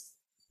yes,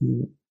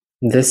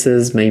 this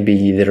is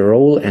maybe their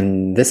role,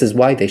 and this is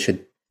why they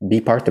should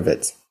be part of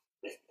it.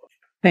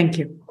 Thank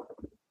you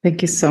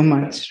so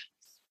much.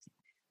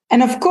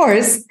 And of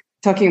course,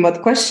 talking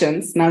about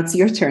questions, now it's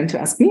your turn to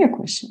ask me a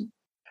question.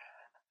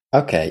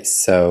 Okay,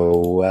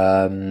 so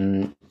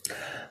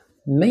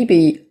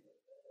maybe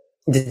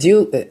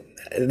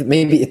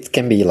it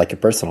can be like a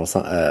personal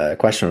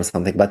question or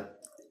something, but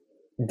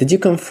did you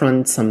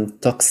confront some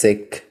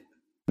toxic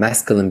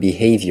masculine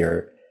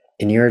behavior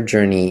in your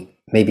journey,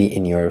 maybe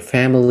in your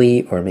family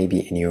or maybe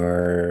in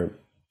your,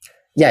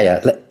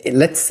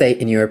 let's say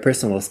in your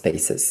personal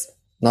spaces.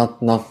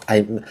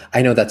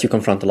 I know that you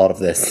confront a lot of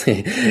this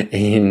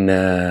in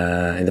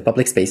the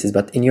public spaces,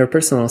 but in your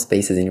personal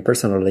spaces, in your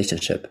personal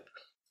relationship,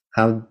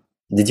 how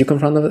did you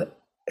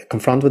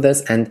confront with this,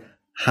 and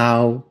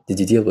how did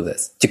you deal with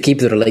this to keep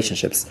the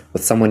relationships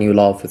with someone you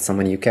love, with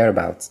someone you care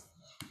about?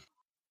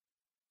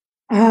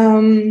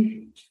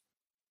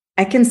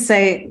 I can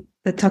say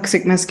the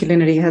toxic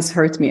masculinity has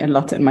hurt me a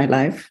lot in my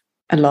life,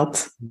 a lot.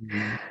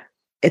 Mm-hmm.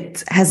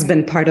 It has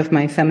been part of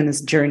my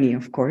feminist journey,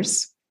 of course.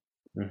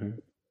 Mm-hmm.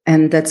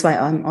 And that's why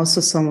I'm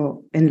also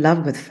so in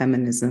love with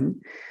feminism,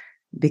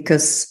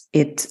 because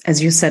it,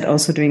 as you said,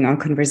 also during our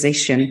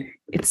conversation,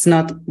 it's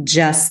not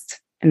just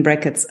in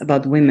brackets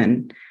about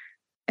women,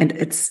 and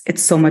it's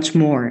so much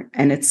more,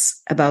 and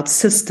it's about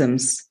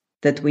systems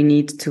that we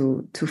need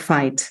to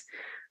fight.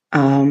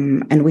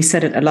 And we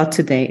said it a lot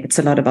today. It's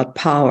a lot about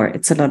power.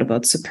 It's a lot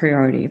about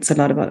superiority. It's a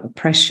lot about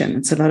oppression.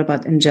 It's a lot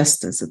about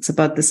injustice. It's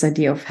about this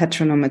idea of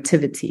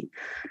heteronormativity.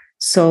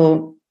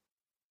 So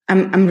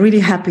I'm really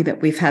happy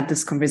that we've had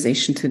this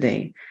conversation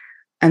today.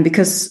 And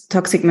because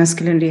toxic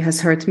masculinity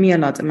has hurt me a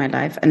lot in my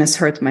life and has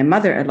hurt my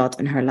mother a lot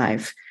in her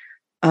life,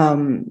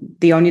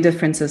 the only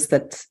difference is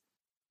that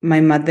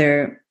my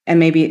mother, and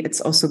maybe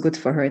it's also good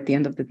for her at the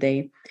end of the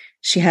day,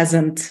 she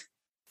hasn't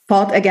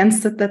fought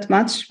against it that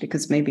much,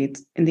 because maybe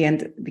in the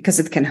end, because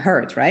it can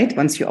hurt, right?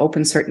 Once you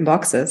open certain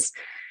boxes,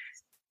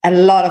 a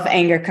lot of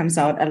anger comes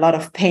out, a lot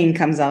of pain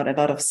comes out, a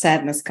lot of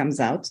sadness comes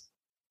out.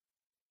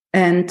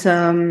 And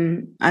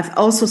I've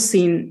also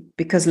seen,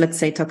 because let's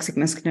say toxic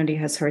masculinity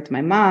has hurt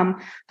my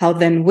mom, how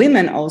then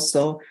women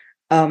also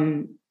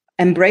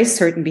embrace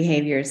certain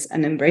behaviors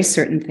and embrace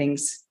certain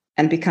things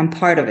and become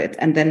part of it,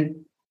 and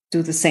then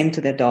do the same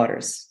to their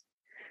daughters.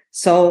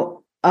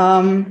 So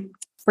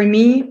for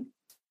me,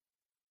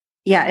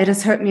 it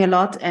has hurt me a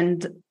lot.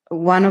 And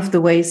one of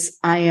the ways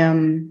I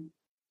am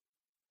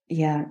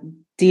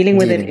dealing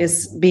with it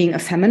is being a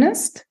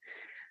feminist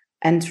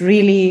and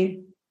really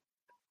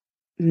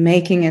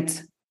making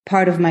it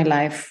part of my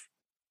life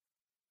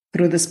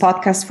through this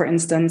podcast, for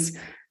instance,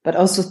 but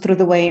also through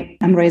the way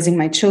I'm raising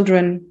my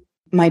children,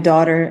 my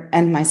daughter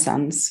and my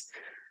sons.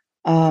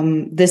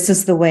 This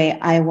is the way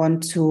I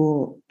want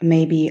to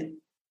maybe,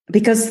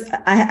 because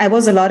I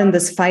was a lot in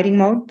this fighting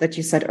mode that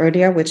you said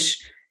earlier, which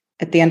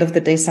at the end of the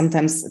day,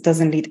 sometimes it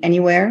doesn't lead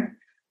anywhere.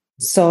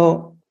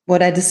 So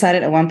what I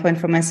decided at one point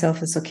for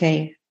myself is,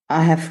 okay,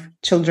 I have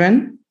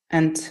children,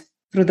 and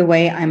through the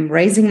way I'm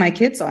raising my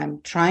kids, so I'm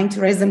trying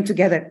to raise them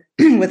together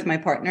with my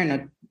partner,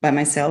 not by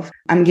myself,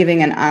 I'm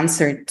giving an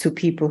answer to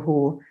people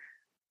who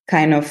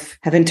kind of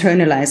have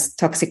internalized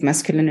toxic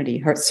masculinity,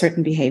 hurt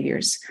certain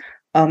behaviors,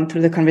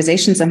 through the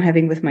conversations I'm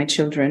having with my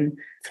children,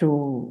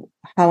 through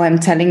how I'm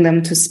telling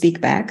them to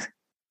speak back,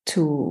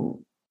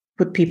 to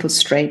put people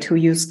straight who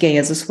use gay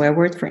as a swear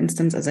word, for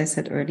instance, as I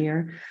said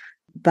earlier,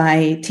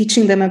 by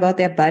teaching them about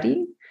their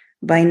body,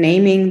 by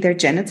naming their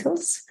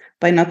genitals,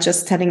 by not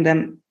just telling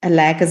them a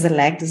leg is a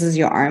leg, this is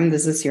your arm,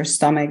 this is your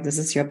stomach, this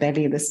is your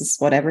belly, this is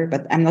whatever,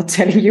 but I'm not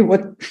telling you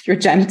what your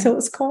genital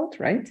is called,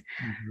 right?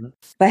 Mm-hmm.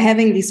 By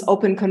having these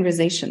open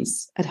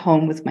conversations at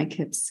home with my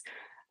kids,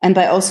 and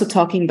by also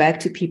talking back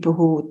to people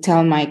who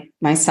tell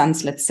my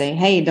sons, let's say,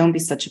 hey, don't be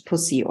such a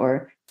pussy,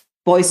 or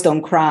boys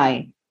don't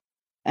cry.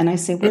 And I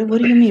say, well,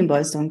 what do you mean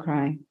boys don't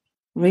cry?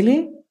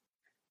 Really?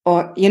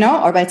 Or,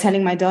 or by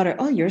telling my daughter,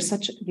 oh,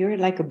 you're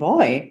like a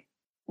boy.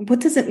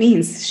 What does it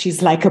mean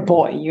she's like a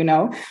boy,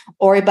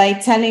 Or by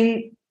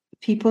telling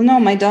people,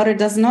 no, my daughter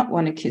does not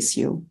want to kiss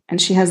you,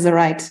 and she has the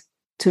right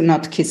to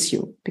not kiss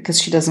you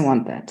because she doesn't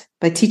want that.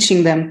 By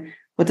teaching them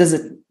what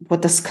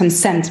does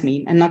consent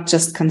mean, and not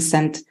just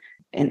consent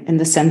in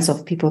the sense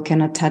of people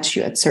cannot touch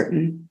you at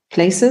certain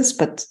places,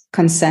 but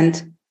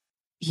consent,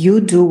 you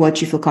do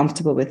what you feel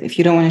comfortable with. If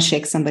you don't want to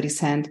shake somebody's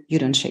hand, you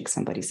don't shake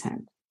somebody's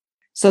hand.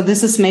 So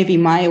this is maybe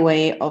my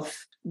way of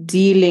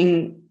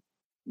dealing.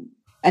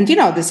 And,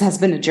 this has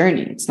been a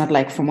journey. It's not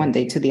like from one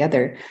day to the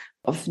other,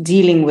 of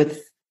dealing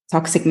with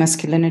toxic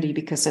masculinity,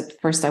 because at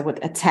first I would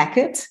attack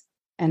it.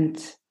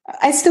 And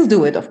I still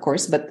do it, of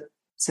course. But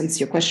since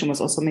your question was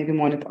also maybe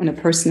more on a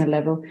personal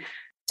level,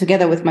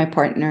 together with my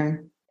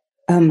partner,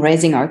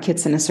 raising our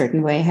kids in a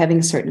certain way,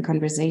 having certain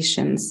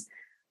conversations,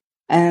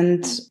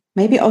 and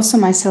maybe also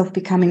myself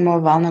becoming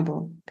more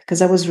vulnerable, because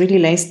I was really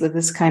laced with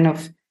this kind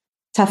of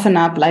toughen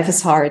up, life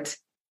is hard,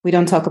 we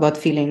don't talk about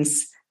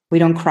feelings, we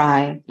don't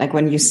cry. Like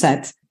when you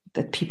said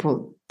that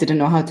people didn't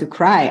know how to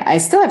cry, I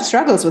still have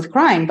struggles with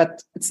crying,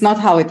 but it's not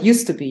how it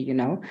used to be,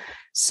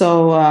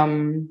 So,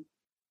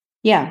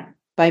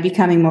 by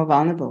becoming more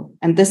vulnerable.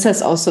 And this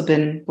has also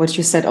been what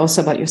you said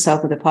also about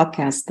yourself with the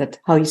podcast, that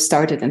how you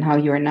started and how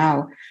you are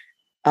now.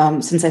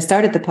 Since I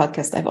started the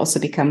podcast, I've also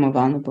become more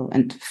vulnerable.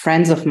 And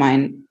friends of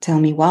mine tell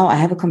me, wow, I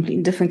have a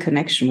completely different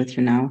connection with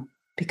you now,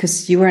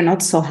 because you are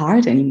not so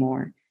hard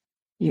anymore.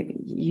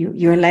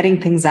 You're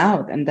letting things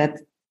out, and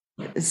that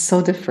is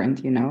so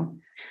different,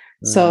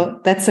 So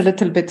that's a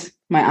little bit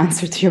my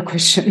answer to your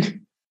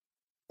question.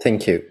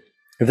 Thank you.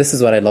 This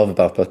is what I love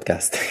about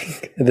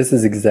podcasting. This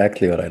is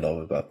exactly what I love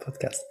about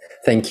podcasts.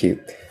 Thank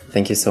you.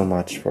 Thank you so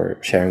much for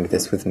sharing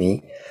this with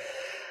me.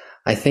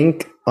 I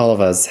think all of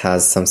us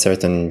has some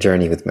certain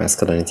journey with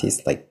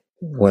masculinities, like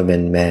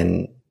women,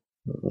 men,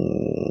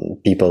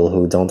 people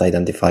who don't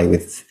identify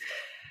with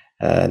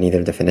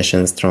neither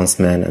definitions, trans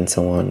men and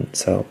so on.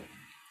 So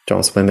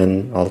trans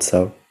women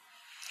also.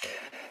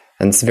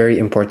 And it's very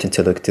important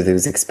to look to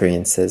those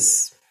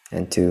experiences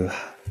and to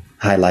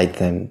highlight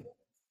them.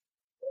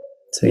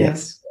 So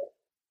yes.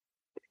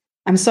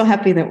 I'm so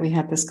happy that we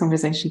had this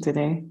conversation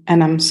today.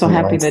 And I'm so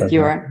happy that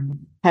you're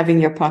having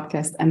your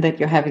podcast and that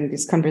you're having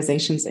these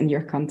conversations in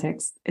your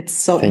context. It's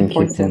so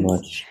important. Thank you so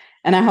much.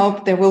 And I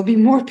hope there will be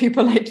more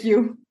people like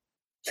you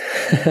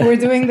who are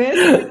doing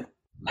this.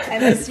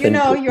 And as you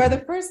know, you're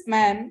the first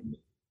man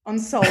on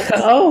Soul.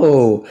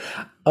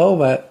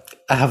 But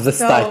I have this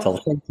title.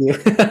 Thank you.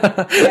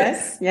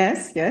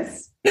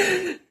 Yes.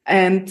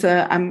 And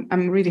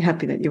I'm really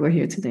happy that you were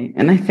here today.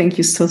 And I thank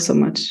you so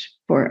much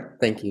for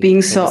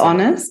being so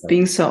honest,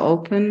 being so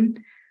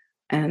open,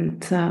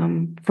 and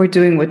for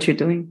doing what you're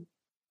doing.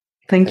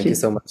 Thank you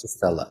so much,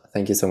 Estella.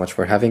 Thank you so much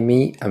for having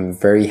me. I'm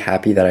very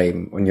happy that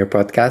I'm on your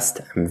podcast.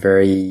 I'm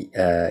very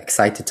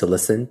excited to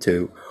listen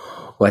to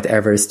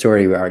whatever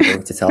story we are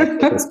going to tell in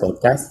this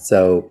podcast.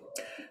 So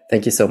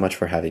thank you so much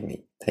for having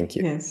me. Thank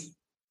you. Yes.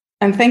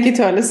 And thank you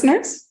to our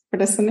listeners for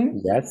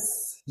listening.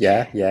 Yes.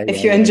 Yeah.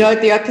 If you enjoyed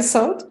the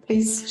episode,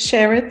 please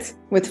share it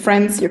with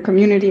friends, your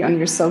community, on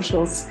your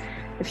socials.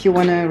 If you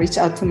want to reach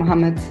out to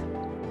Mohammed,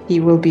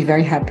 he will be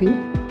very happy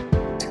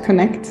to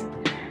connect.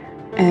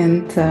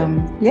 And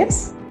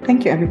yes,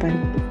 thank you, everybody.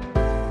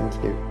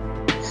 Thank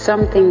you.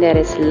 Something that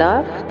is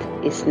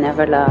loved is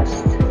never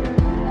lost.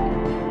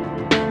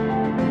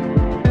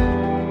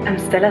 I'm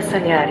Stella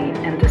Saliari,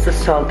 and this is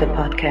Soul the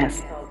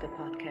Podcast.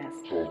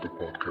 Soul the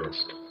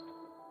Podcast.